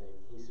confession to make.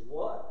 He said,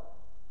 what?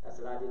 I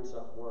said, I did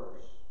something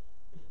worse.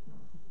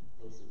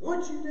 He said,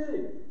 what'd you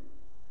do?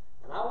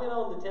 And I went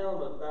on to tell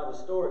him about a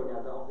story. Now,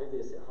 don't do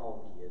this at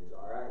home, kids,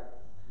 all right?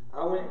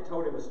 I went and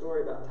told him a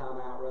story about the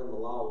time I outrun the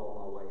law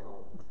on my way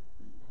home.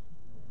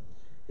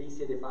 He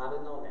said, if I'd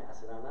have known that, I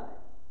said, I know.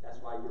 That's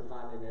why you're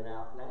finding it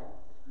out now.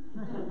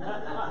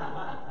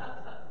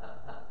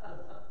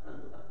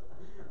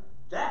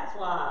 That's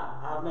why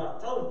I've not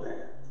told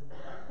that.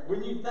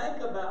 When you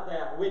think about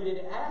that, when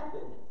did it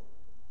happen?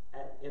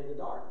 In the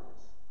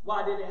darkness.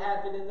 Why did it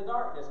happen in the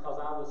darkness? Because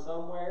I was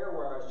somewhere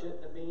where I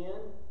shouldn't have been,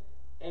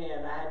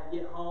 and I had to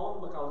get home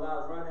because I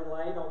was running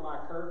late on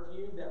my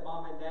curfew that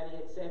Mom and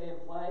Daddy had set in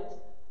place,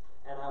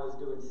 and I was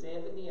doing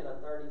 70 and a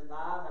 35,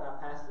 and I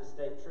passed the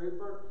state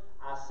trooper.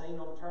 I seen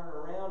them turn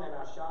around, and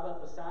I shot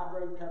up the side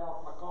road, cut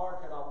off my car,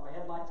 cut off my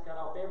headlights, cut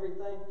off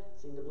everything.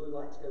 Seen the blue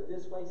lights go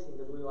this way,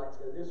 seen the blue lights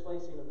go this way,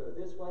 seen them go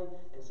this way,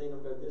 and seen them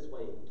go this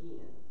way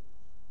again.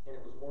 And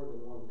it was more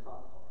than one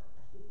cop car.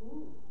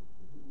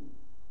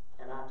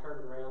 And I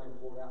turned around and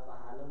pulled out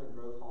behind them and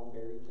drove home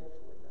very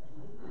carefully.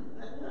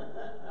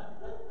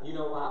 You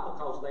know why?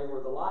 Because they were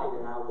the light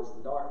and I was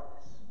the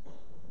darkness.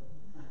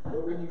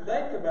 But when you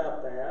think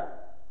about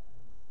that,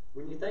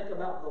 when you think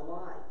about the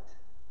light,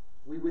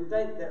 we would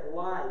think that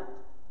light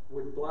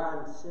would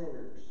blind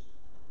sinners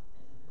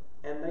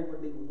and they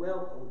would be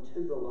welcome to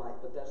the light,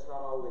 but that's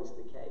not always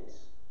the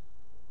case.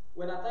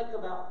 When I think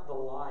about the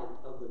light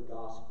of the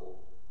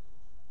gospel,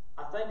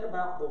 I think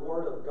about the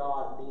Word of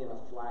God being a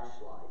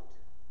flashlight.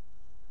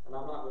 And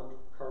I'm not going to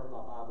curve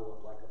my Bible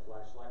up like a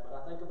flashlight, but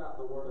I think about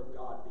the Word of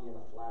God being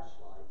a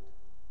flashlight.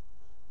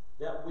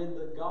 That when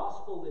the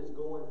gospel is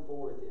going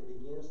forth, it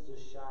begins to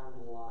shine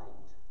light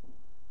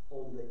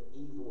on the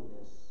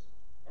evilness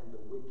and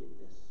the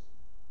wickedness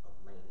of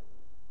man.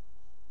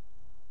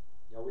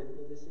 Y'all with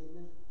me this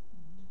evening?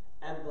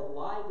 And the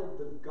light of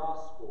the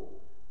gospel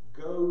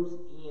goes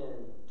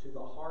into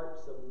the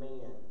hearts of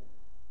man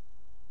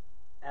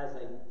as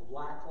a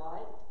black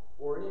light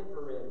or an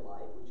infrared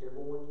light, whichever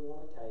one you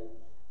want to take,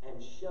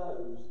 and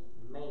shows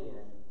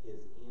man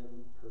his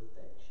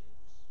imperfections.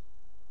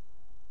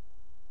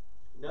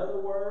 In other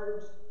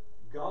words,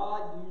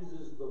 God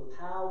uses the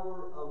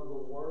power of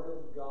the Word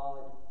of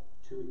God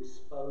to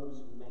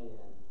expose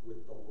man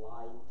with the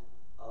light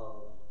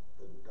of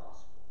the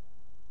gospel.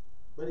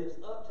 But it's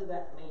up to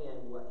that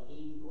man what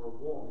he or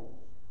woman,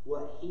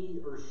 what he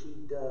or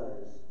she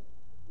does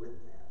with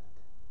that.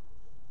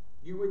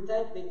 You would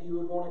think that you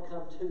would want to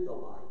come to the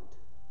light.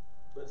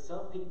 But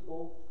some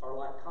people are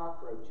like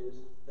cockroaches.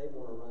 They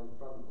want to run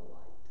from the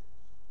light.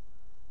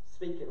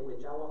 Speaking of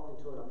which, I walked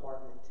into an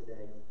apartment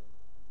today.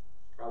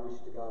 I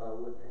wish to God I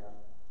wouldn't have.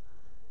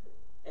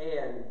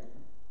 And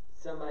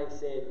somebody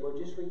said, well,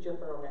 just reach up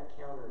there on that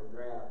counter and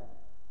grab.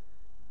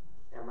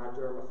 And my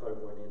germaphobe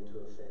went into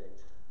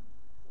effect.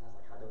 And I was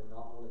like, I do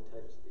not want to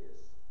touch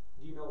this.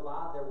 Do you know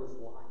why? There was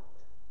light.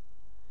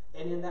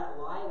 And in that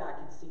light,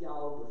 I could see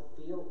all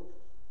the filth.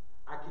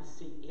 I could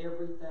see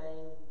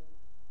everything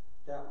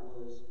that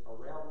was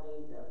around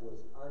me that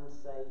was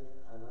unsafe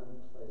and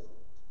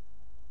unpleasant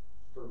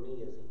for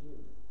me as a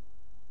human.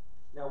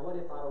 Now, what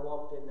if I'd have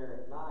walked in there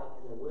at night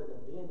and there wouldn't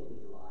have been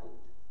any light,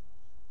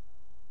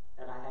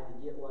 and I had to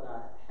get what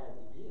I had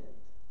to get?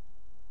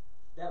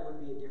 That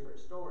would be a different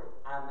story.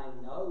 I may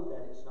know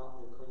that it's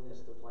not the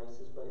cleanest of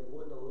places, but it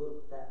wouldn't have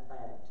looked that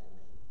bad to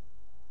me.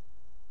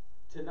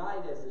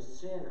 Tonight, as a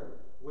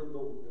sinner, when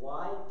the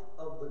light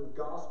of the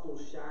gospel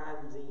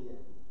shines in,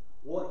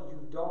 what you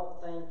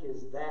don't think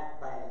is that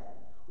bad,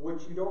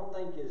 what you don't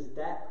think is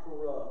that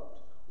corrupt,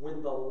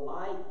 when the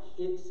light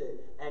hits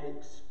it and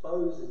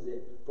exposes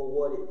it for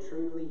what it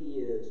truly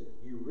is,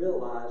 you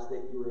realize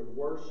that you're in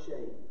worse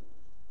shape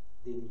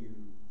than you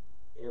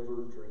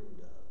ever dreamed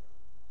of.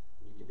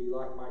 You could be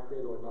like Mike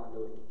Riddle and not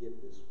know it could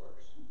get this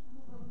worse.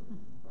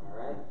 All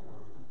right?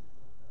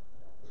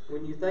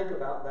 When you think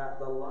about that,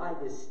 the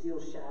light is still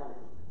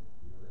shining.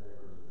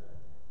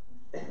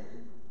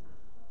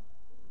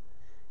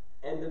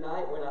 And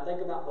tonight, when I think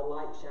about the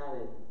light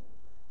shining,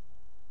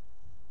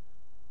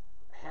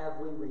 have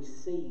we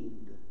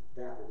received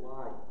that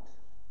light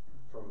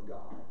from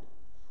God?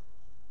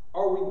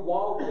 Are we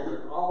walking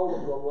in all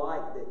of the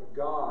light that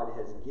God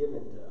has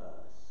given to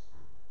us?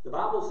 The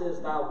Bible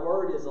says, thy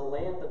word is a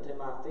lamp unto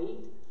my feet,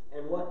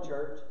 and what,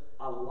 church?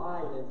 A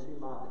light unto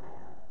my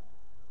path.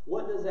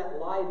 What does that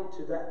light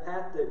to that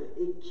path do?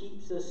 It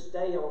keeps us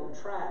stay on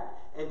track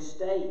and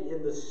stay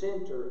in the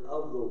center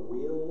of the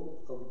will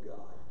of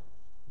God.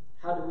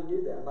 How do we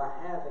do that? By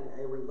having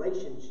a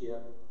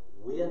relationship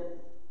with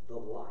the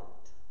light.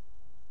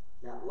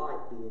 That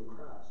light being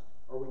Christ.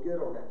 Are we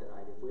good on that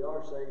tonight? If we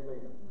are, say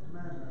amen.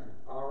 Amen.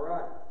 All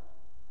right.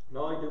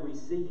 Not only do we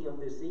see him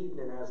this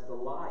evening as the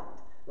light,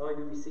 not only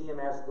do we see him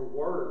as the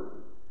Word,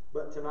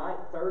 but tonight,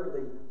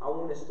 thirdly, I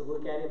want us to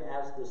look at him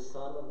as the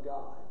Son of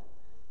God.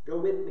 Go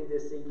with me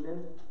this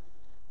evening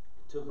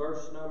to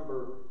verse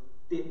number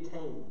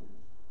 15.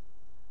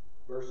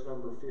 Verse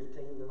number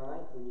 15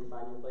 tonight. When you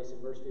find your place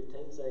in verse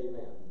 15, say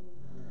amen.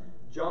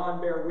 John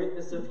bare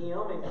witness of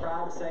him and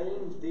cried,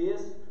 saying,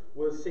 this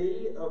was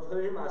he of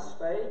whom I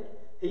spake.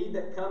 He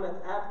that cometh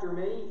after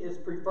me is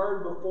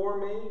preferred before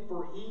me,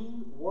 for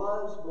he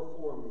was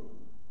before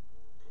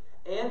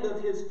me. And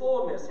of his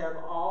fullness have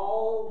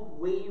all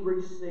we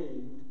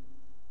received,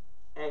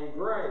 and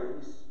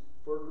grace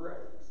for grace.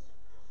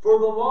 For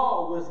the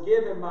law was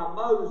given by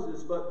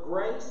Moses, but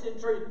grace and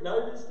truth.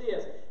 Notice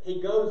this.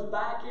 He goes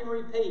back and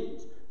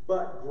repeats.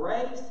 But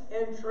grace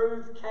and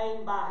truth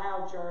came by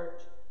how, church?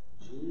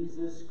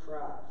 Jesus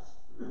Christ.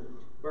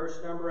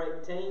 Verse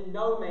number 18,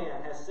 no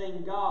man has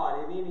seen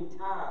God at any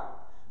time.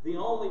 The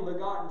only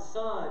begotten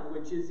Son,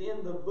 which is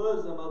in the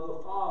bosom of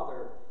the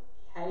Father,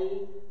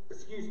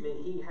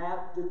 he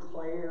hath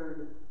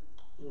declared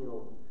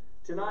him.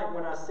 Tonight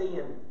when I see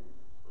him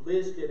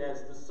listed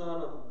as the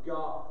Son of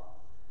God,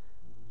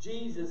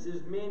 Jesus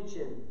is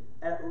mentioned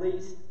at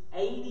least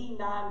 89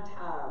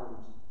 times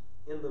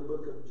in the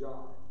book of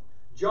John.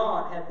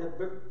 John had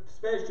the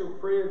special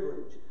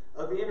privilege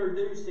of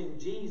introducing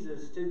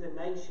Jesus to the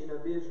nation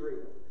of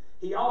Israel.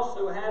 He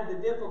also had the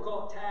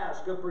difficult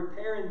task of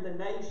preparing the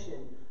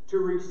nation to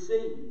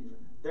receive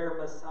their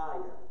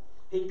Messiah.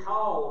 He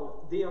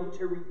called them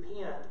to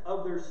repent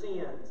of their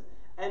sins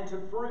and to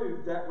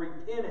prove that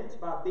repentance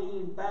by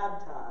being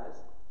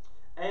baptized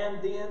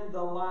and then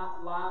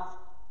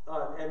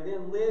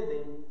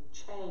living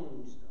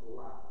changed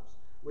lives.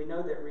 We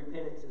know that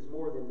repentance is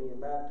more than being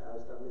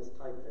baptized. I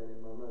mistyped that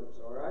in my notes,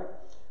 all right?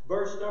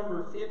 Verse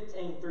number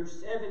 15 through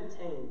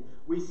 17,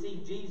 we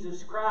see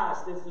Jesus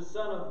Christ as the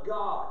Son of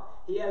God.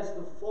 He has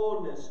the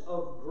fullness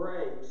of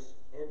grace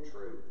and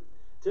truth.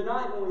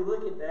 Tonight when we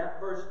look at that,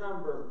 verse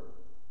number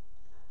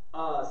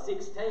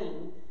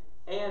 16,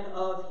 and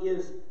of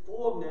his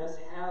fullness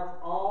have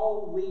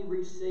all we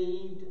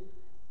received,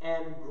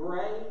 and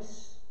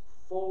grace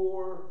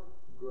for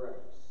grace.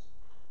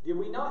 Did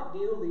we not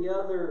deal the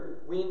other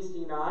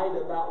Wednesday night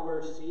about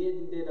where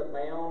sin did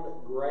abound,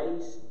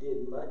 grace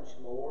did much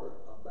more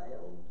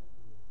abound?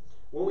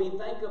 When we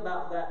think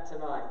about that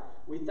tonight,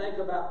 we think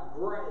about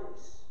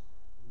grace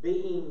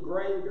being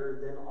greater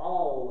than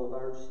all of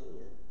our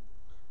sin.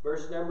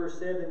 Verse number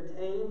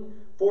 17,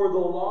 for the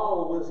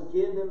law was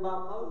given by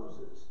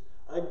Moses.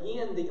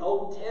 Again, the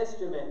Old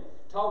Testament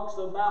talks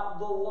about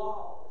the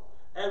law.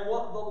 And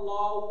what the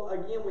law,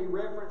 again, we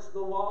reference the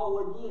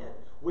law again.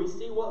 We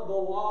see what the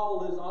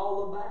law is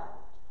all about.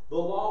 The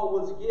law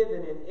was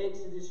given in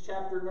Exodus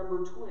chapter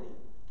number 20,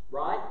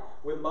 right?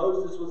 When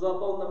Moses was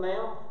up on the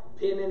mount,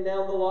 penning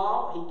down the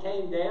law, he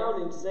came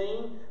down and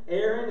seen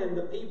Aaron and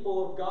the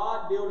people of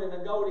God building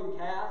a golden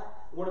calf.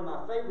 One of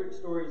my favorite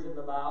stories in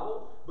the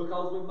Bible,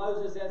 because when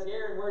Moses asked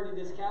Aaron, where did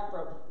this calf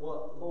from?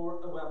 Well,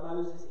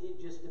 Moses,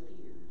 it just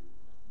appeared.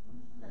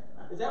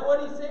 Is that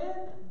what he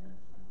said?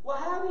 Well,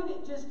 how did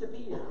it just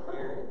appear,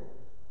 Aaron?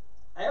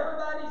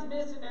 Everybody's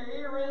missing their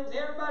earrings,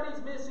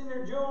 everybody's missing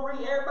their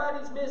jewelry,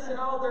 everybody's missing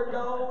all their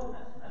gold,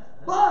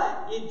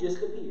 but it just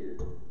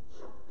appeared.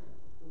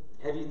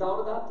 Have you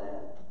thought about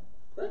that?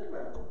 Think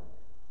about it.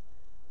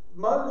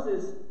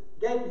 Moses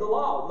gave the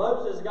law.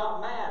 Moses got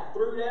mad,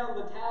 threw down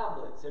the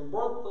tablets, and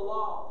broke the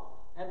law.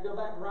 Had to go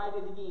back and write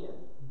it again.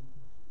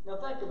 Now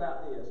think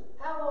about this.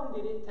 How long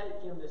did it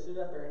take him to sit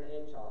up there and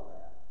etch all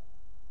that?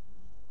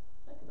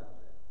 Think about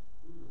that.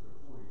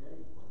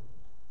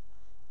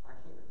 I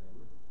can't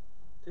remember.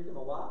 Took him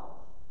a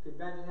while. Could you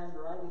imagine having to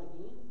write it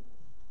again?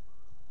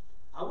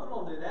 I wouldn't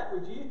want to do that,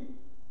 would you?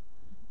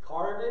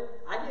 Carve it.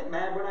 I get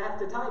mad when I have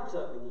to type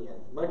something again.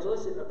 Much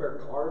less sitting up there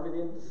carve it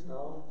into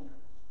stone.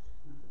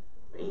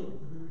 Man.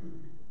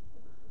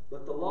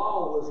 But the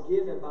law was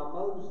given by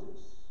Moses.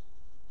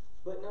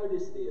 But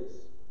notice this.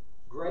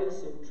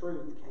 Grace and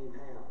truth came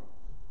out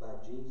by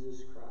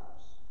Jesus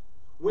Christ.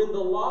 When the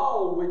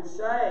law would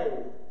say,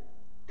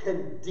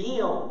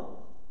 condemn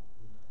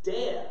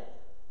death,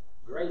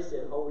 grace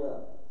said, hold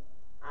up.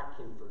 I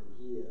can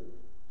forgive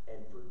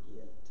and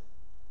forget.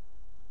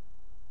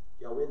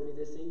 Y'all with me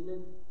this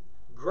evening?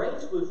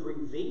 Grace was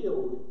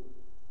revealed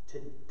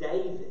to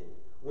David.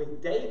 When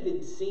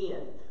David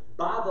sinned,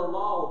 by the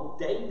law,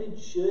 David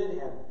should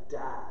have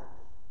died.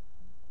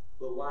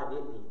 But why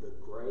didn't he? The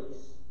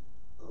grace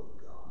of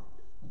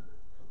God.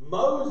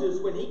 Moses,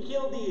 when he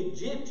killed the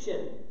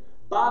Egyptian,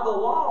 by the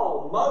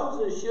law,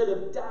 Moses should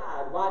have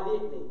died. Why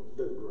didn't he?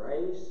 The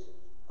grace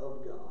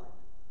of God.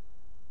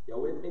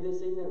 Y'all with me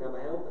this evening? Am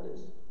I helping us?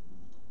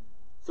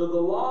 So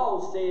the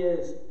law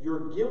says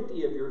you're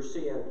guilty of your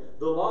sin.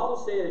 The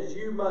law says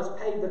you must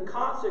pay the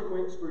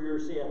consequence for your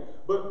sin.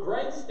 But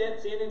grace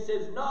steps in and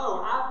says,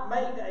 no, I've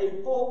made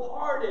a full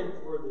pardon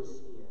for the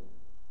sin.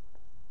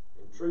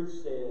 And truth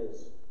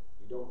says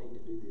you don't need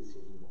to do this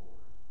anymore.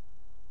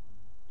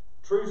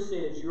 Truth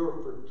says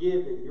you're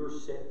forgiven, you're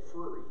set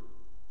free.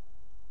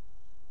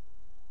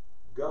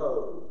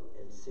 Go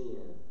and sin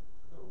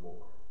no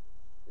more.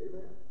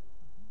 Amen.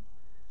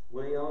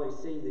 We only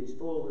see these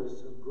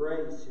fullness of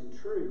grace and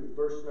truth.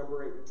 Verse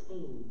number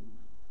 18,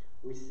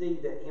 we see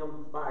that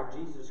him, by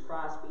Jesus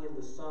Christ being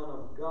the Son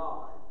of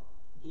God,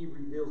 he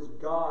reveals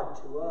God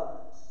to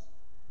us.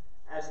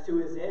 As to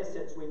his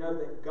essence, we know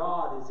that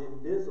God is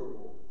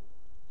invisible,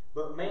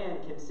 but man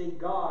can see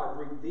God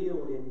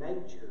revealed in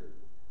nature.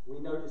 We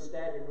noticed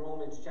that in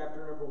Romans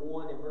chapter number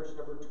 1 and verse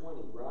number 20,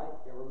 right?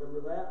 Y'all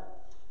remember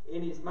that?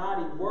 In his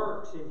mighty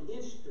works in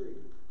history,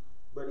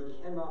 but he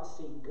cannot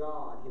see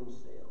God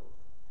himself.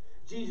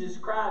 Jesus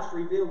Christ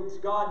reveals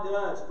God to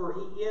us, for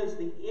he is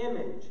the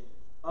image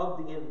of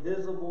the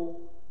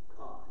invisible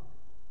God.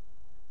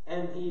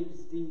 And he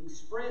is the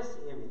express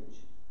image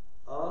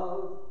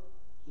of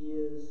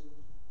his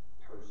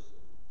person.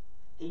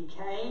 He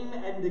came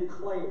and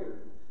declared.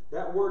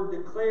 That word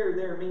declare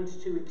there means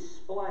to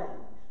explain,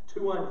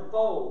 to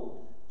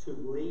unfold, to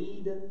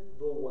lead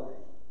the way.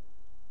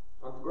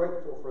 I'm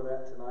grateful for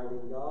that tonight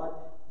in God.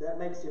 That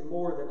makes him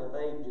more than a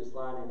babe just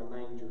lying in a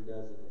manger,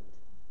 doesn't it?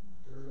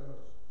 Sure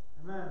does.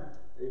 Amen.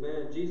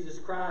 Amen. Jesus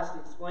Christ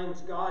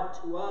explains God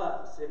to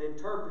us and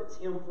interprets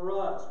him for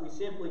us. We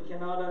simply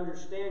cannot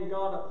understand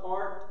God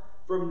apart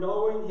from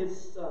knowing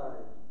his Son,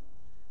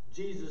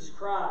 Jesus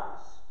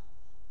Christ.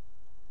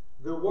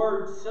 The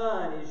word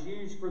Son is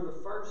used for the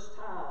first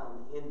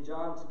time in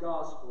John's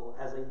Gospel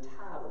as a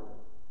title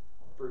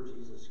for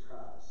Jesus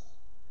Christ.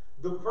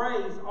 The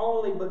phrase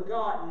only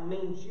begotten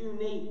means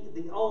unique,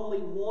 the only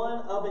one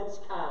of its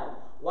kind.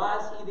 Why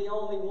is he the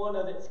only one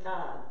of its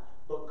kind?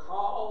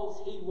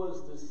 Because he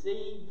was the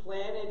seed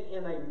planted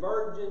in a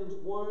virgin's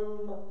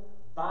womb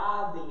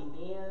by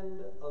the hand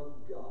of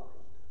God.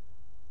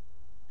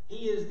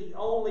 He is the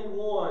only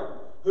one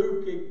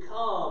who could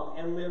come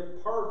and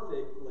live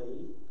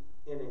perfectly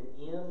in an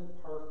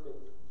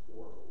imperfect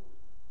world.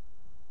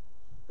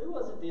 Who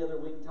was it the other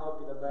week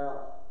talking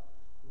about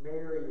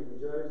Mary and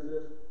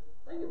Joseph?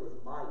 I think it was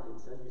Mike in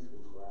Sunday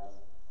school class.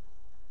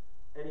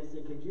 And he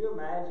said, could you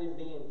imagine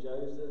being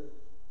Joseph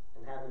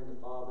and having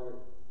the father,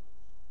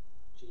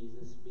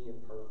 Jesus, being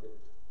perfect?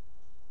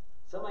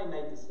 Somebody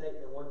made the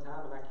statement one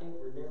time, and I can't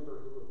remember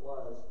who it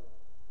was.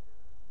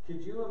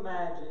 Could you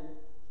imagine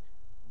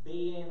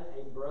being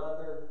a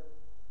brother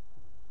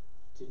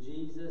to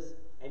Jesus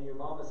and your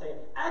mama saying,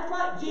 act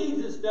like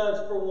Jesus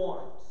does for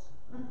once?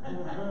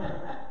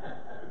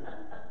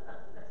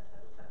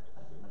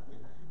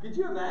 Could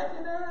you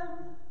imagine that?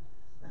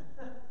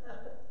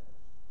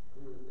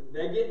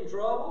 They get in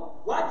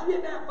trouble. Why'd you get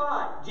in that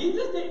fight?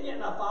 Jesus didn't get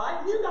in a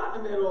fight. You got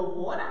in the middle of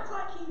one. Act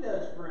like he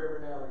does for every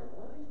now and then.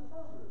 Well, he's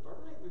perfect.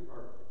 Perfect ain't we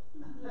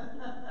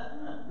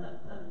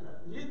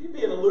perfect. You'd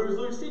be in a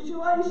lose-lose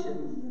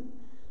situation.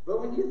 But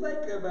when you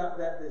think about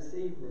that this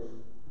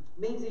evening, it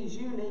means he's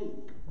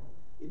unique.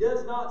 It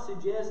does not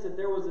suggest that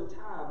there was a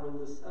time when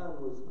the Son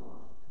was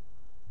not.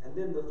 And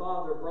then the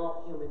Father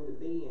brought him into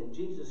being.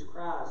 Jesus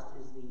Christ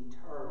is the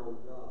eternal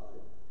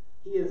God.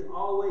 He has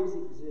always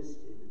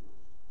existed.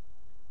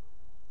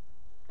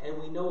 And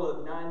we know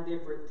of 9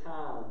 different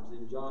times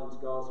in John's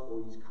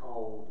Gospel he's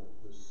called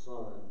the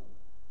Son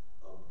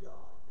of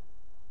God.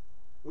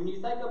 When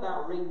you think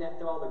about reading that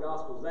through all the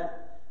Gospels,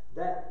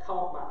 that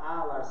caught my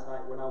eye last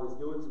night when I was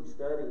doing some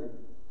studying.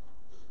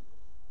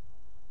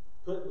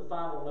 Putting the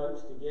final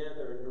notes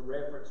together, and the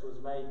reference was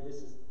made.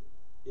 This is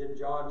in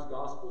John's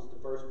Gospels, the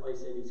first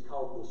place that he's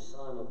called the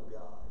Son of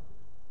God.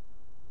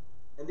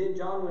 And then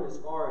John went as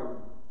far in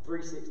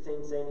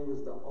 3:16 saying he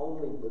was the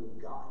only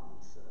begotten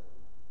Son.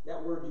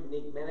 That word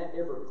unique, man, that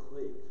never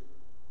clicked.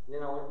 And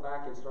then I went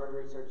back and started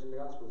researching the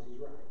Gospels. He's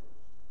right.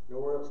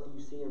 Nowhere else do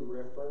you see him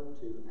referred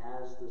to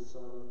as the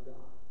Son of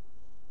God.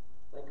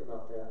 Think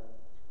about that.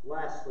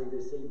 Lastly,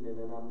 this evening,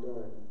 and I'm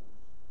done.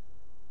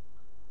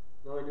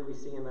 Not only do we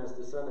see him as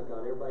the Son of God.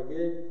 Everybody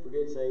good? If we're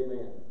good, say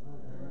amen.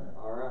 Amen.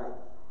 All right.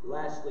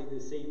 Lastly,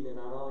 this evening,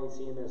 I not only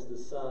see him as the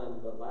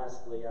Son, but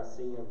lastly, I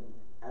see him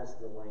as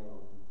the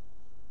Lamb.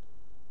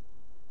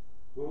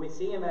 When we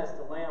see him as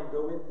the Lamb,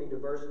 go with me to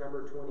verse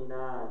number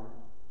 29.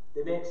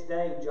 The next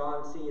day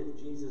John seeth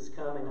Jesus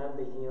coming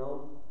unto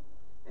him,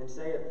 and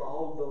saith,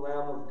 Behold the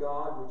Lamb of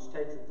God, which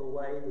taketh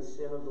away the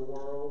sin of the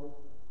world.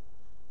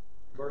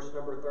 Verse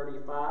number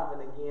 35,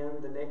 and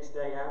again the next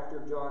day after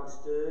John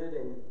stood,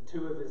 and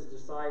 2 of his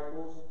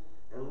disciples,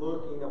 and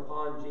looking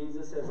upon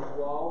Jesus as he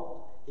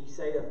walked, he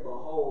saith,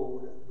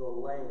 Behold the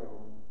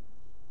Lamb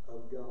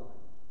of God.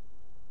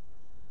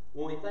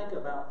 When we think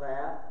about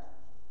that,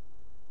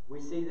 we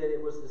see that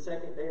it was the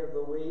second day of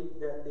the week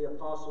that the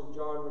Apostle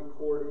John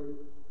recorded,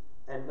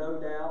 and no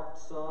doubt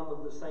some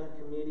of the same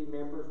committee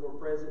members were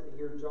present to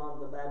hear John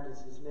the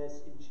Baptist's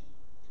message.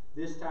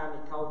 This time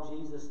he called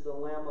Jesus the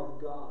Lamb of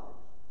God,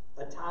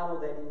 a title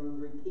that he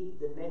would repeat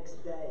the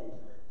next day.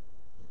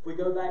 If we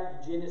go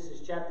back to Genesis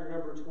chapter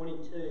number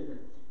 22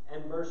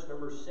 and verse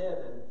number 7,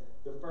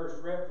 the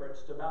first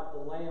reference about the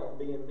lamb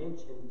being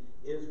mentioned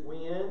is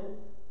when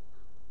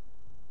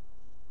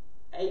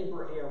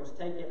Abraham's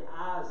taken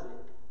Isaac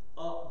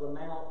up the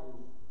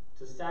mountain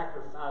to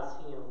sacrifice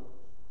him.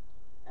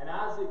 And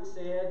Isaac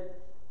said,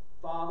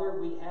 Father,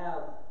 we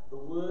have the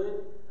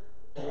wood,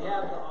 we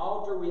have the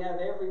altar, we have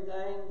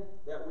everything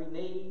that we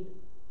need,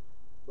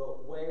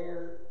 but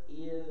where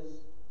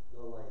is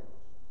the lamb?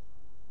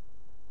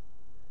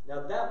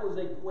 Now that was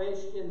a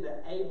question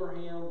that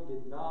Abraham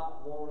did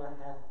not want to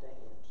have to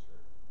answer.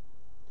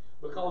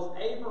 Because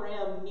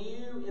Abraham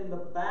knew in the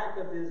back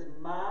of his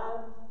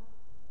mind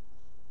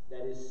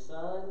that his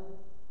son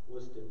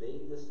was to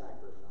be the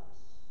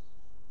sacrifice.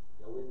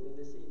 Y'all with me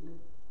this evening?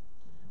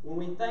 When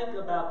we think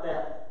about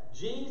that,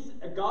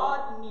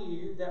 God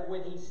knew that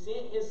when he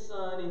sent his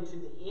son into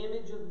the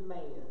image of man,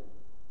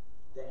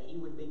 that he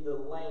would be the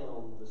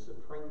lamb, the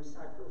supreme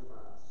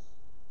sacrifice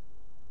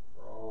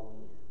for all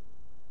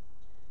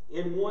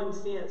men. In one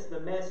sense,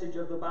 the message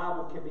of the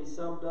Bible can be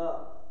summed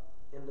up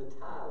in the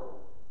title,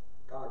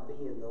 God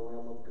being the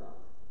Lamb of God.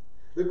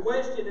 The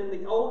question in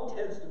the Old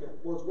Testament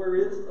was, where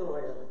is the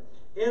Lamb?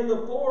 In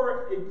the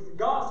 4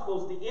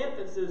 Gospels, the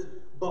emphasis,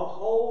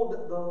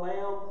 behold the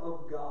Lamb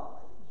of God.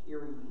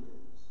 Here he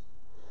is.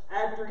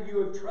 After you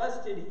have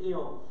trusted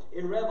him,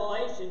 in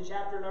Revelation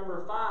chapter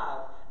number 5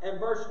 and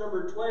verse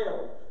number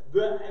 12,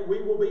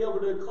 we will be able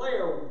to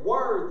declare,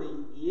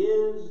 worthy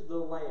is the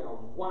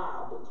Lamb.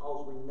 Why?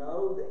 Because we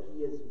know that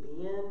he has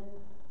been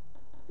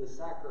the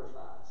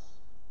sacrifice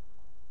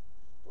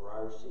for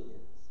our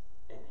sins.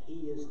 And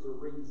he is the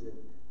reason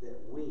that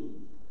we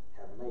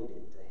have made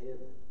it to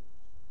heaven.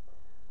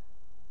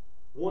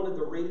 One of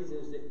the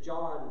reasons that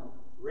John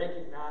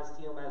recognized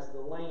him as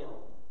the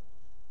Lamb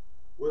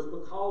was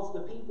because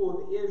the people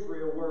of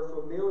Israel were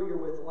familiar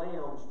with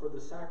lambs for the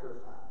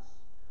sacrifice.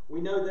 We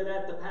know that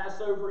at the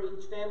Passover,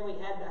 each family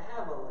had to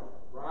have a lamb,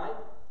 right?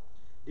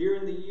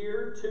 During the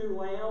year, 2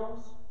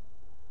 lambs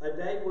a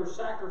day were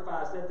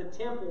sacrificed at the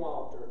temple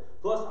altar,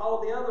 plus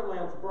all the other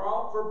lambs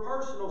brought for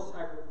personal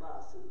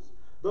sacrifices.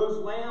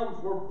 Those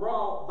lambs were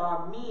brought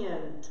by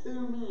men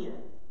to men.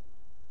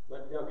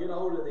 But now get a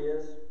hold of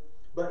this.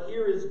 But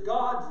here is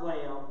God's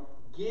lamb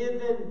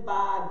given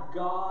by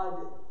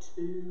God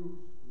to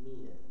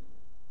men.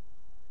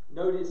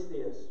 Notice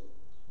this.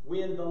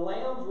 When the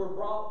lambs were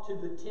brought to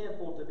the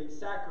temple to be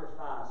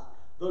sacrificed,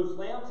 those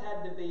lambs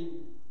had to be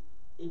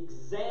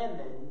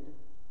examined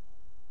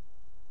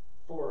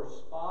for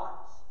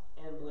spots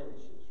and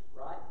blemishes,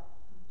 right?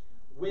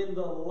 When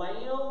the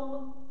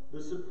lamb,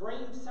 the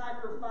supreme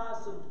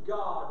sacrifice of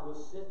God,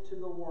 was sent to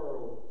the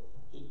world,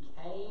 he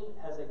came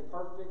as a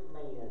perfect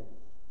man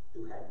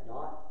who had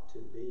not to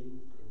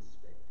be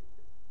inspected.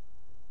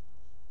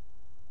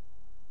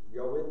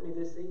 Y'all with me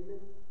this evening?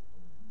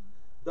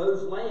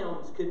 Those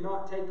lambs could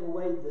not take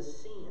away the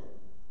sin,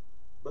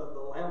 but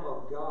the Lamb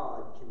of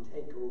God can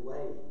take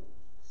away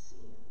sin.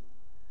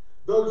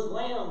 Those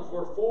lambs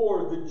were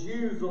for the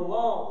Jews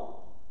alone,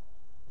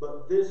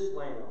 but this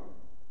lamb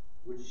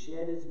would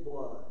shed his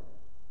blood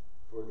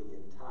for the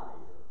entire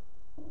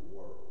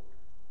world.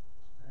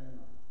 Amen.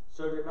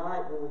 So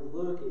tonight when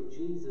we look at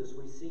Jesus,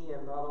 we see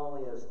him not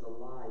only as the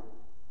light,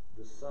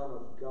 the Son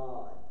of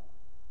God,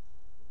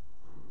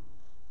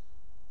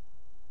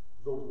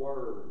 the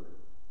Word,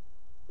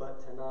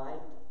 but tonight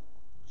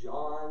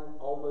John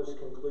almost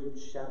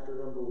concludes chapter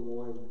number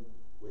 1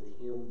 with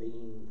him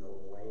being the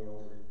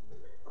Lamb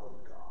of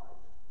God.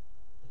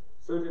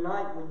 So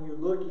tonight when you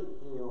look at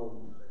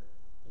him,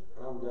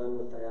 and I'm done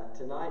with that.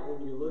 Tonight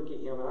when you look at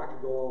him, and I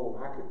could go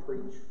on, I could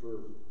preach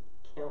for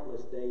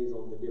countless days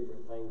on the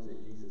different things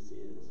that Jesus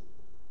is.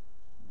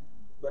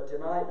 But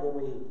tonight when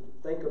we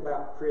think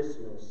about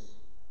Christmas,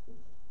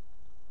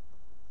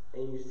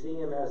 and you see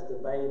him as the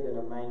babe in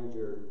a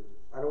manger,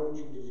 I don't want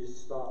you to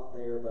just stop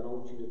there, but I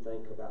want you to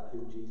think about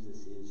who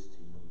Jesus is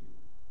to you.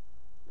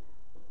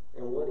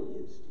 And what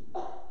he is to you.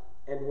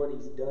 And what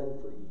he's done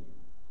for you.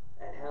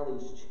 And how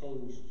he's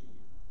changed you.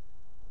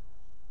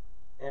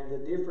 And the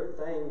different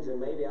things,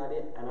 and maybe I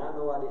didn't, and I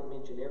know I didn't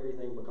mention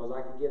everything because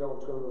I could get on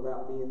to him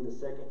about being the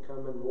second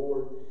coming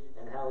Lord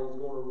and how he's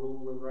going to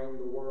rule and reign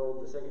the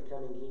world, the second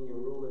coming King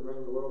and rule and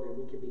reign the world, and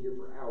we could be here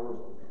for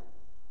hours on that.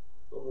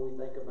 But when we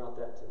think about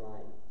that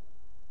tonight,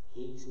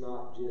 he's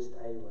not just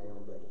a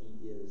lamb, but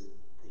he is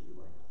the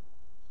lamb.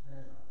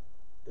 Amen.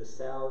 The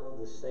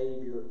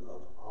Savior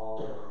of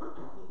all men.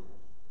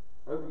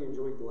 I hope you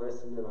enjoyed the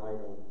lesson tonight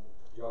on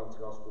John's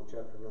Gospel,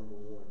 chapter number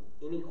 1.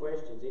 Any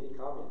questions, any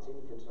comments, any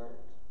concerns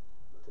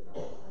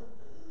tonight?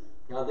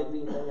 Can I leave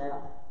anything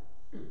out?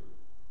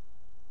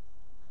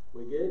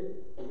 We good?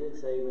 We good?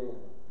 Say amen.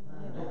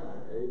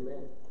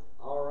 Amen.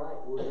 All right,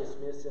 we'll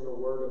dismiss in a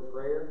word of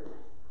prayer.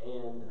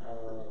 And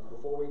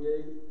before we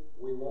do,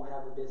 we won't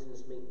have a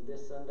business meeting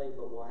this Sunday,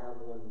 but we'll have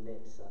one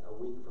next Sunday, a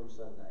week from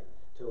Sunday,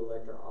 to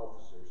elect our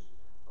officers.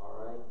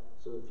 All right?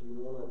 So if you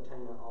want to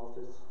obtain an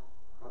office,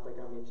 I think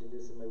I mentioned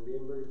this in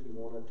November. If you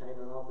want to obtain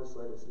an office,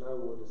 let us know.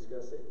 We'll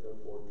discuss it and go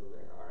forward from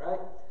there. All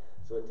right?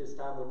 So at this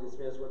time, we'll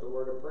dismiss with a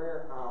word of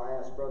prayer. I'll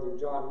ask Brother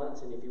John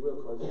Munson, if you will,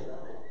 close us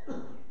out.